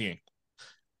once again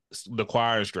the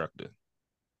choir instructor,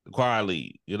 the choir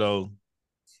lead.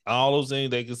 All those things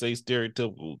they can say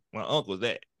stereotypical. My uncle's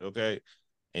that, okay,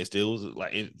 and still was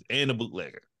like, and a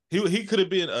bootlegger. He could have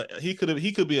been he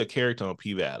could be a character on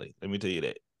P Valley. Let me tell you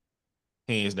that,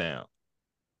 hands down.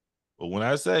 But when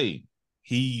I say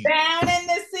he down in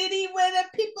the city where the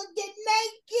people get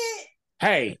naked,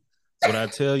 hey, when I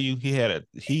tell you he had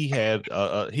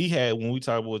when we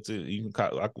talk about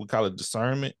we call it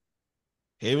discernment.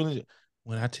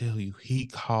 When I tell you, he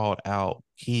called out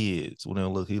kids when they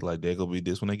look, he's like, they're gonna be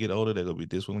this when they get older, they're gonna be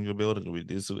this when they get older, they're gonna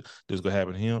be this gonna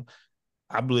happen to him.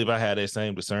 I believe I had that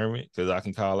same discernment because I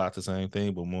can call out the same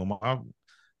thing. But when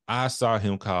I saw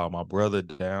him call my brother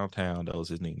downtown, that was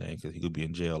his nickname because he could be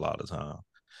in jail all the time.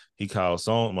 He called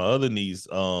my other niece,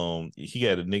 he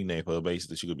had a nickname for her,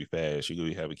 basically she could be fast, she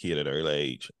could have a kid at an early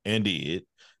age, and did.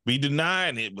 Be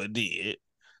denying it, but did.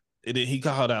 And then he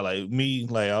called out like me,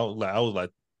 like I was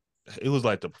like, it was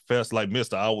like the professor, like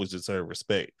Mr. I always deserve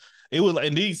respect. It was like,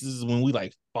 and this is when we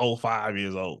like 4, 5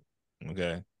 years old.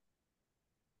 Okay.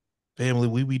 Family,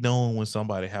 we be knowing when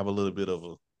somebody have a little bit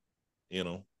of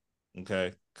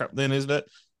okay. Then is that,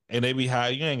 and they be high.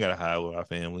 You ain't gotta hide with our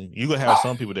family. You gonna have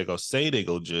some people that go say they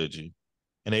go judge you,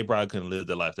 and they probably couldn't live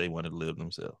the life they wanted to live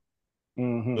themselves.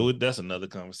 Mm-hmm. But that's another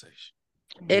conversation.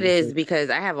 It is, because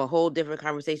I have a whole different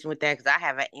conversation with that, because I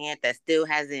have an aunt that still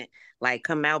hasn't like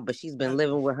come out, but she's been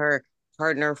living with her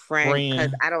partner, friend,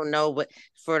 because I don't know, but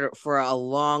for a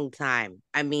long time.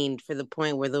 I mean, for the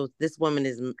point where this woman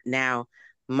is now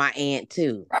my aunt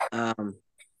too.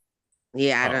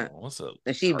 Yeah, I don't. What's up?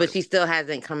 But she still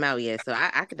hasn't come out yet, so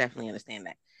I could definitely understand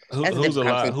that. Who's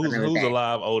alive? Who's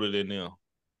alive older than them?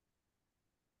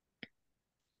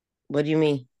 What do you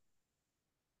mean?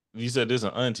 You said this is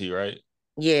an auntie, right?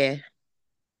 Yeah.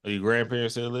 Are your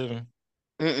grandparents still living?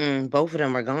 Both of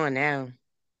them are gone now.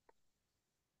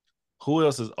 Who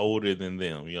else is older than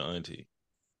them? Your auntie?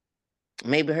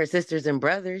 Maybe her sisters and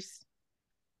brothers.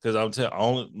 Because I'm telling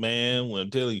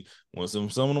you, when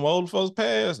some of them old folks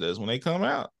pass, that's when they come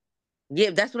out. Yeah,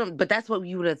 that's what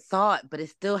you would have thought, but it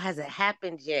still hasn't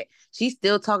happened yet. She's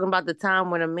still talking about the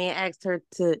time when a man asked her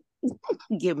to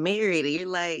get married, and you're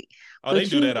like, oh, they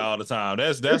do that all the time.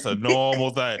 That's a normal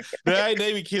thing.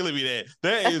 They be killing me.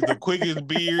 That is the quickest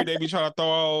beard they be trying to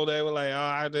throw on. They were like,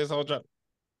 oh, this whole job.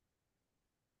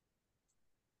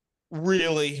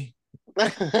 Really? I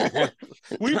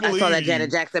saw that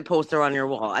Janet Jackson poster on your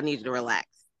wall. I need you to relax.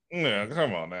 Yeah,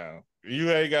 come on now.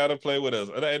 You ain't got to play with us.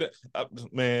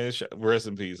 Man, rest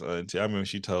in peace, auntie. I remember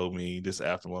she told me this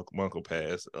after my uncle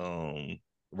passed,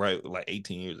 right, like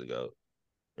 18 years ago.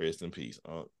 Rest in peace.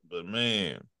 But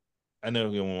man, I never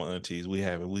get one of my aunties.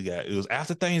 It was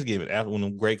after Thanksgiving, after one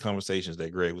of the great conversations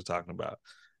that Greg was talking about.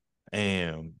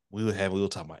 And we were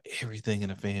talking about everything in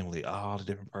the family, all the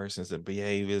different persons and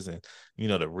behaviors, and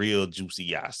the real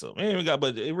juicy gossip. Man,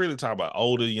 but it really talked about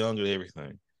older, younger,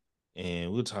 everything.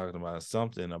 And we were talking about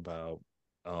something about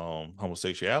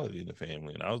homosexuality in the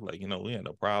family. And I was like, we had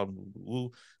no problem. Me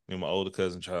and my older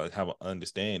cousin try to have an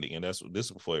understanding. And this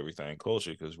is before everything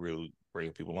culture, because really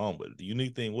bringing people on. But the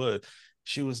unique thing was,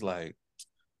 she was like,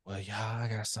 well, y'all, I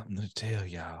got something to tell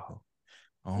y'all.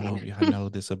 I don't know if y'all know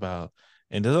this about,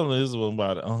 and this one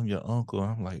about your uncle.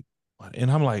 I'm like, what?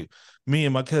 And I'm like, me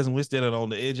and my cousin, we're standing on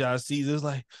the edge of our seats. It's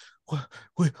like, what?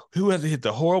 We had to hit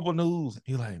the horrible news.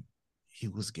 He like, he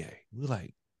was gay. We're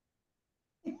like,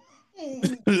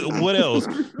 what else?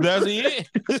 That's it.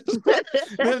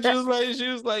 And she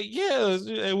was like, yeah.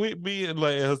 And we being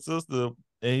like her sister,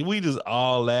 and we just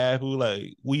all laugh.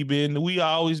 We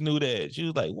always knew that. She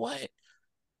was like, what?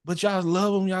 But y'all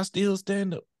love him. Y'all still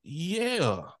stand up.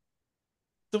 Yeah.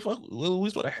 The fuck? We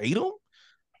supposed to hate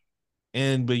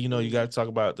him? But you got to talk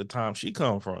about the time she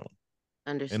come from.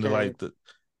 Understood.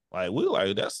 And we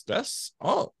like that's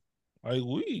up. Like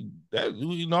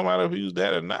no matter if he was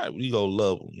that or not, we go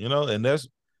love him, and that's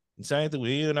the same thing with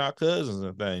you and our cousins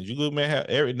and things. You could have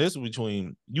this is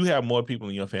between you have more people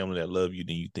in your family that love you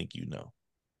than you think you know.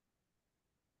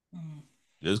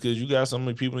 Just because you got so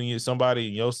many people somebody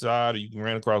in your side, or you can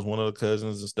run across one of the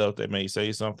cousins and stuff that may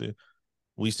say something,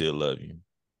 we still love you.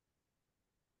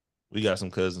 We got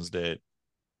some cousins that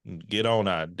get on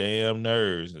our damn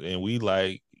nerves, and we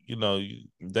like,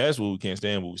 that's what we can't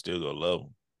stand, but we still gonna love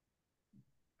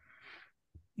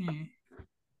them.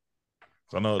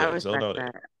 So I know that.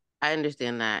 That. I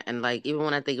understand that. And like, even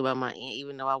when I think about my aunt,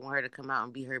 even though I want her to come out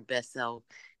and be her best self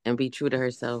and be true to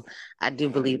herself, I do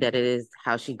believe that it is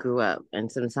how she grew up.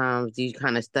 And sometimes you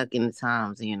kind of stuck in the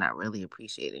times and you're not really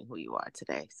appreciating who you are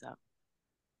today. So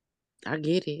I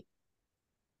get it.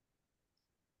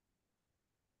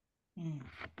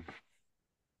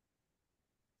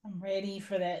 I'm ready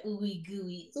for that ooey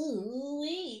gooey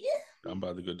ooey. I'm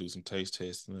about to go do some taste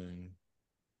testing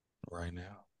right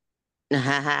now.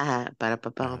 I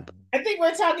think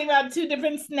we're talking about two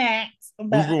different snacks.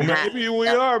 Maybe we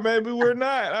are, maybe we're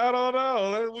not. I don't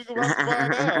know. We're about to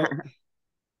find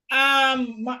out.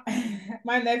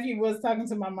 My nephew was talking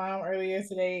to my mom earlier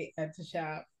today at the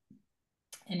shop,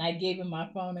 and I gave him my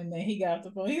phone, and then he got off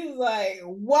the phone. He was like,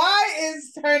 "Why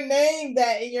is her name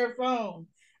that in your phone?"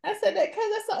 I said that because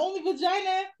that's the only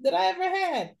vagina that I ever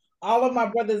had. All of my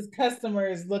brother's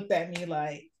customers looked at me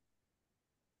like,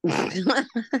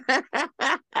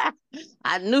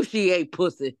 I knew she ate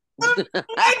pussy. Exactly. I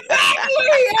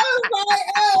was like,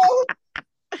 oh.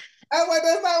 I was like,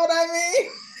 that's not what I mean.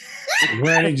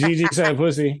 Granny Gigi said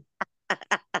pussy. You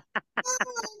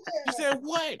said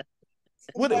what?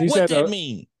 What that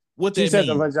mean? What that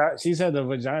mean? She said the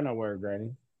vagina word,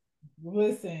 Granny.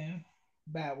 Listen,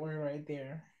 bad word right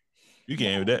there. You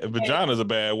can't. That vagina's a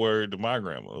bad word to my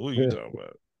grandma. What are you talking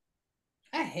about?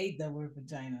 I hate that word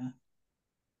vagina.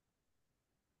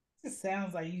 It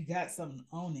sounds like you got something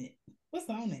on it. What's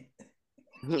on it?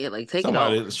 Yeah, like take it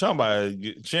off.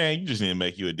 Somebody, Chan, you just need to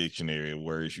make you a dictionary of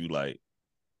words you like.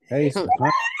 Hey,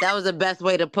 that was the best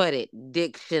way to put it.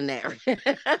 Dictionary. That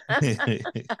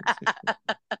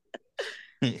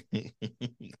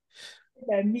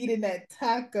meat in that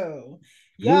taco.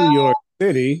 Y'all, New York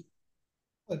City.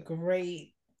 A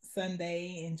great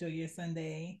Sunday. Enjoy your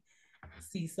Sunday.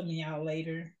 See some of y'all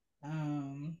later.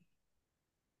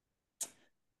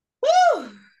 Woo!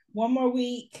 One more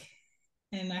week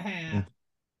and a half.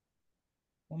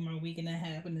 One more week and a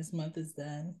half, and this month is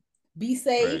done. Be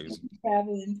safe,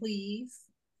 traveling, please.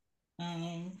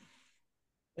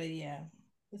 But yeah,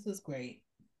 this was great.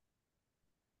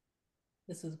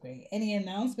 This was great. Any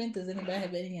announcement? Does anybody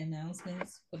have any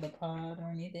announcements for the pod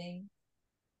or anything?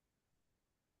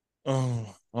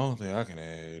 Only thing I can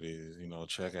add is,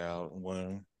 check out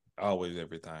always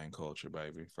everything culture,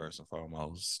 baby, first and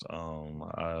foremost.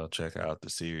 I'll check out the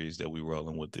series that we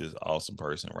rolling with this awesome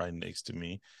person right next to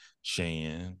me,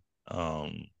 Shan.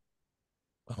 The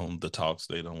talks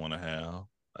they don't want to have.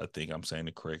 I think I'm saying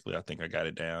it correctly. I think I got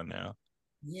it down now.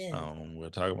 Yeah. We're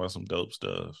talking about some dope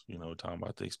stuff. We're talking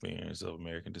about the experience of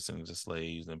American descendants of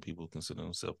slaves and people consider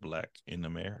themselves Black in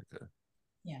America.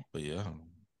 Yeah. But yeah,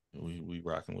 we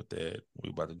rocking with that.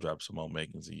 We about to drop some more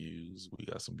makings of use. We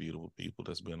got some beautiful people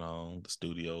that's been on. The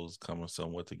studio's coming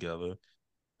somewhat together.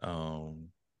 Y'all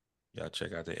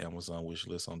check out the Amazon wish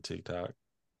list on TikTok.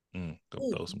 Go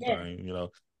throw some things,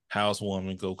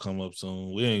 housewarming go come up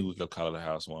soon. We gonna call it a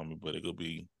housewarming, but it gonna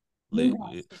be lit.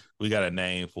 We got a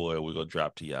name for it. We're gonna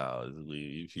drop to y'all.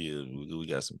 We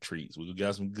got some treats. We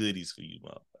got some goodies for you,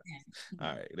 motherfuckers.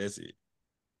 All right, that's it.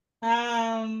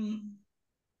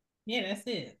 Yeah, that's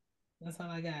it. That's all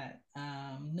I got.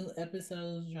 New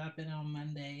episodes dropping on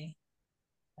Monday.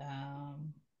 All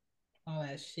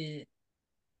that shit.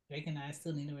 Drake and I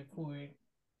still need to record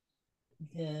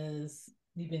because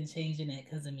we've been changing it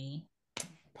because of me.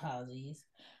 Apologies.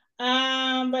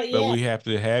 But yeah. But we have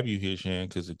to have you here, Shan,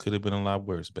 because it could have been a lot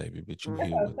worse, baby. But you here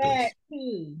with us.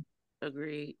 Too.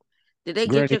 Agreed. Did they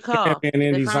get your call? Did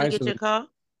they finally get your call?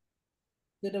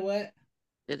 Did the what?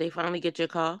 Did they finally get your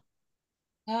call?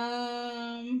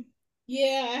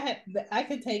 Yeah, I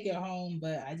could take it home,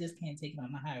 but I just can't take it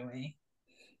on the highway.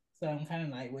 So I'm kind of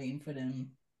like waiting for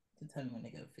them to tell me when they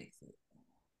go fix it.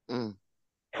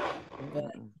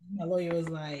 But my lawyer was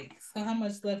like, "So how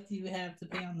much left do you have to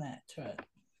pay on that truck?"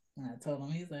 And I told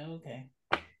him. He's like, "Okay."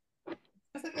 I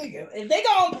said, "If they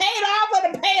gonna pay it off,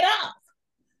 let them pay it off."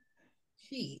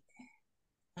 Shit.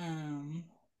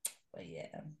 But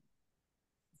yeah,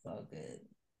 it's all good.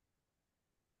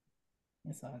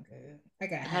 It's all good. I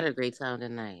had a great time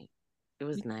tonight. It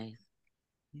was nice.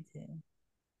 Me too.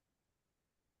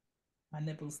 My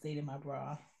nipples stayed in my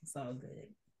bra. It's all good.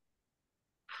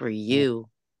 For you.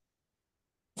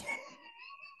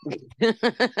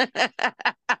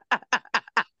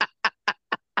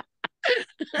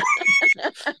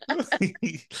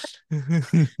 I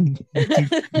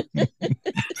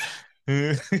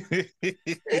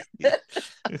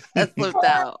slipped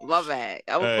out. My bad.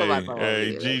 I will put myself on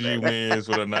Hey, Gigi wins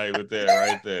for the night with that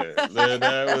right there. That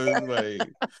was like,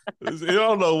 I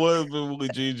don't know what's been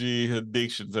with Gigi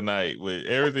addiction tonight, but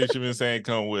everything she been saying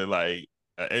come with like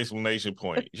an explanation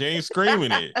point. She ain't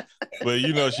screaming it, but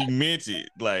she meant it.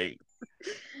 Like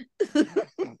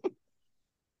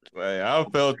I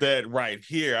felt that right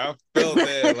here. I felt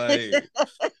that like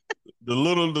the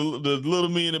little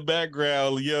me in the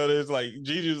background. There's like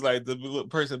Gigi's like the little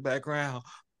person background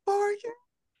for you.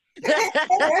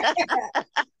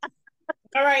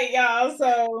 All right, y'all.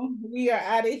 So we are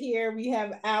out of here. We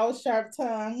have Al Sharp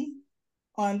Tongue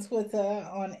on Twitter,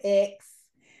 on X.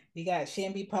 We got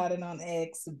Shambi Potting on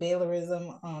X,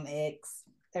 Baylorism on X,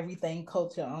 Everything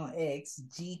Culture on X,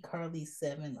 G Carly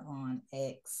 7 on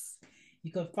X.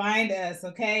 You can find us,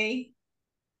 okay?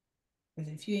 But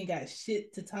if you ain't got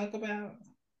shit to talk about,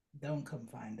 don't come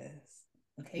find us.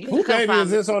 Okay. Who baby is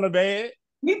this on the bed?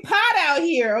 We pot out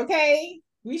here, okay?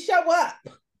 We show up.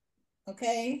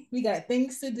 Okay. We got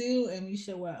things to do and we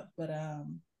show up. But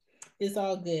it's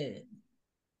all good.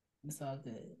 It's all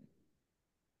good.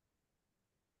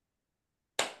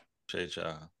 Appreciate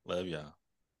y'all. Love y'all.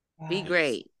 Be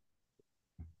great.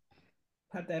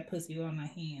 Pop that pussy on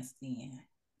my handstand.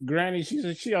 Granny,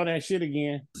 she on that shit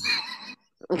again.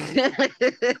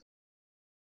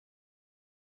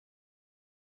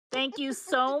 Thank you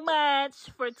so much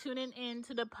for tuning in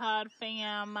to the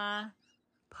Podfam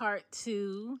part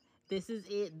 2. This is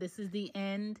it. This is the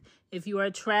end. If you are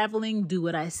traveling, do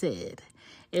what I said.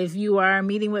 If you are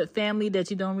meeting with family that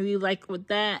you don't really like with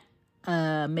that,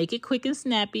 make it quick and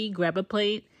snappy. Grab a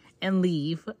plate and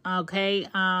leave. Okay.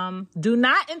 Do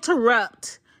not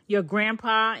interrupt your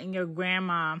grandpa and your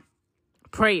grandma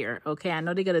prayer. Okay. I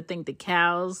know they're going to thank the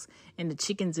cows and the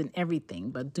chickens and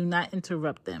everything, but do not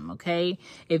interrupt them. Okay.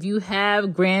 If you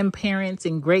have grandparents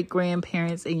and great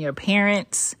grandparents and your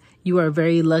parents, you are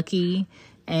very lucky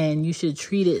and you should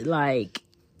treat it like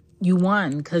you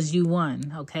won because you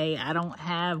won. Okay. I don't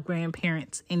have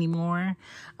grandparents anymore.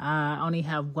 I only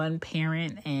have one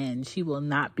parent and she will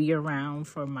not be around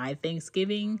for my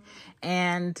Thanksgiving.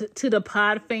 And to the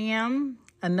Pod fam,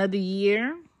 another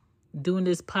year doing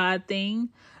this pod thing.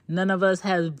 None of us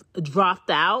have dropped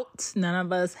out. None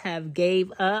of us have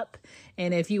gave up.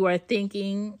 And if you are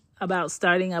thinking about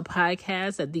starting a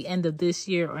podcast at the end of this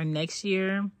year or next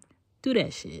year, do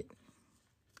that shit.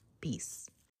 Peace.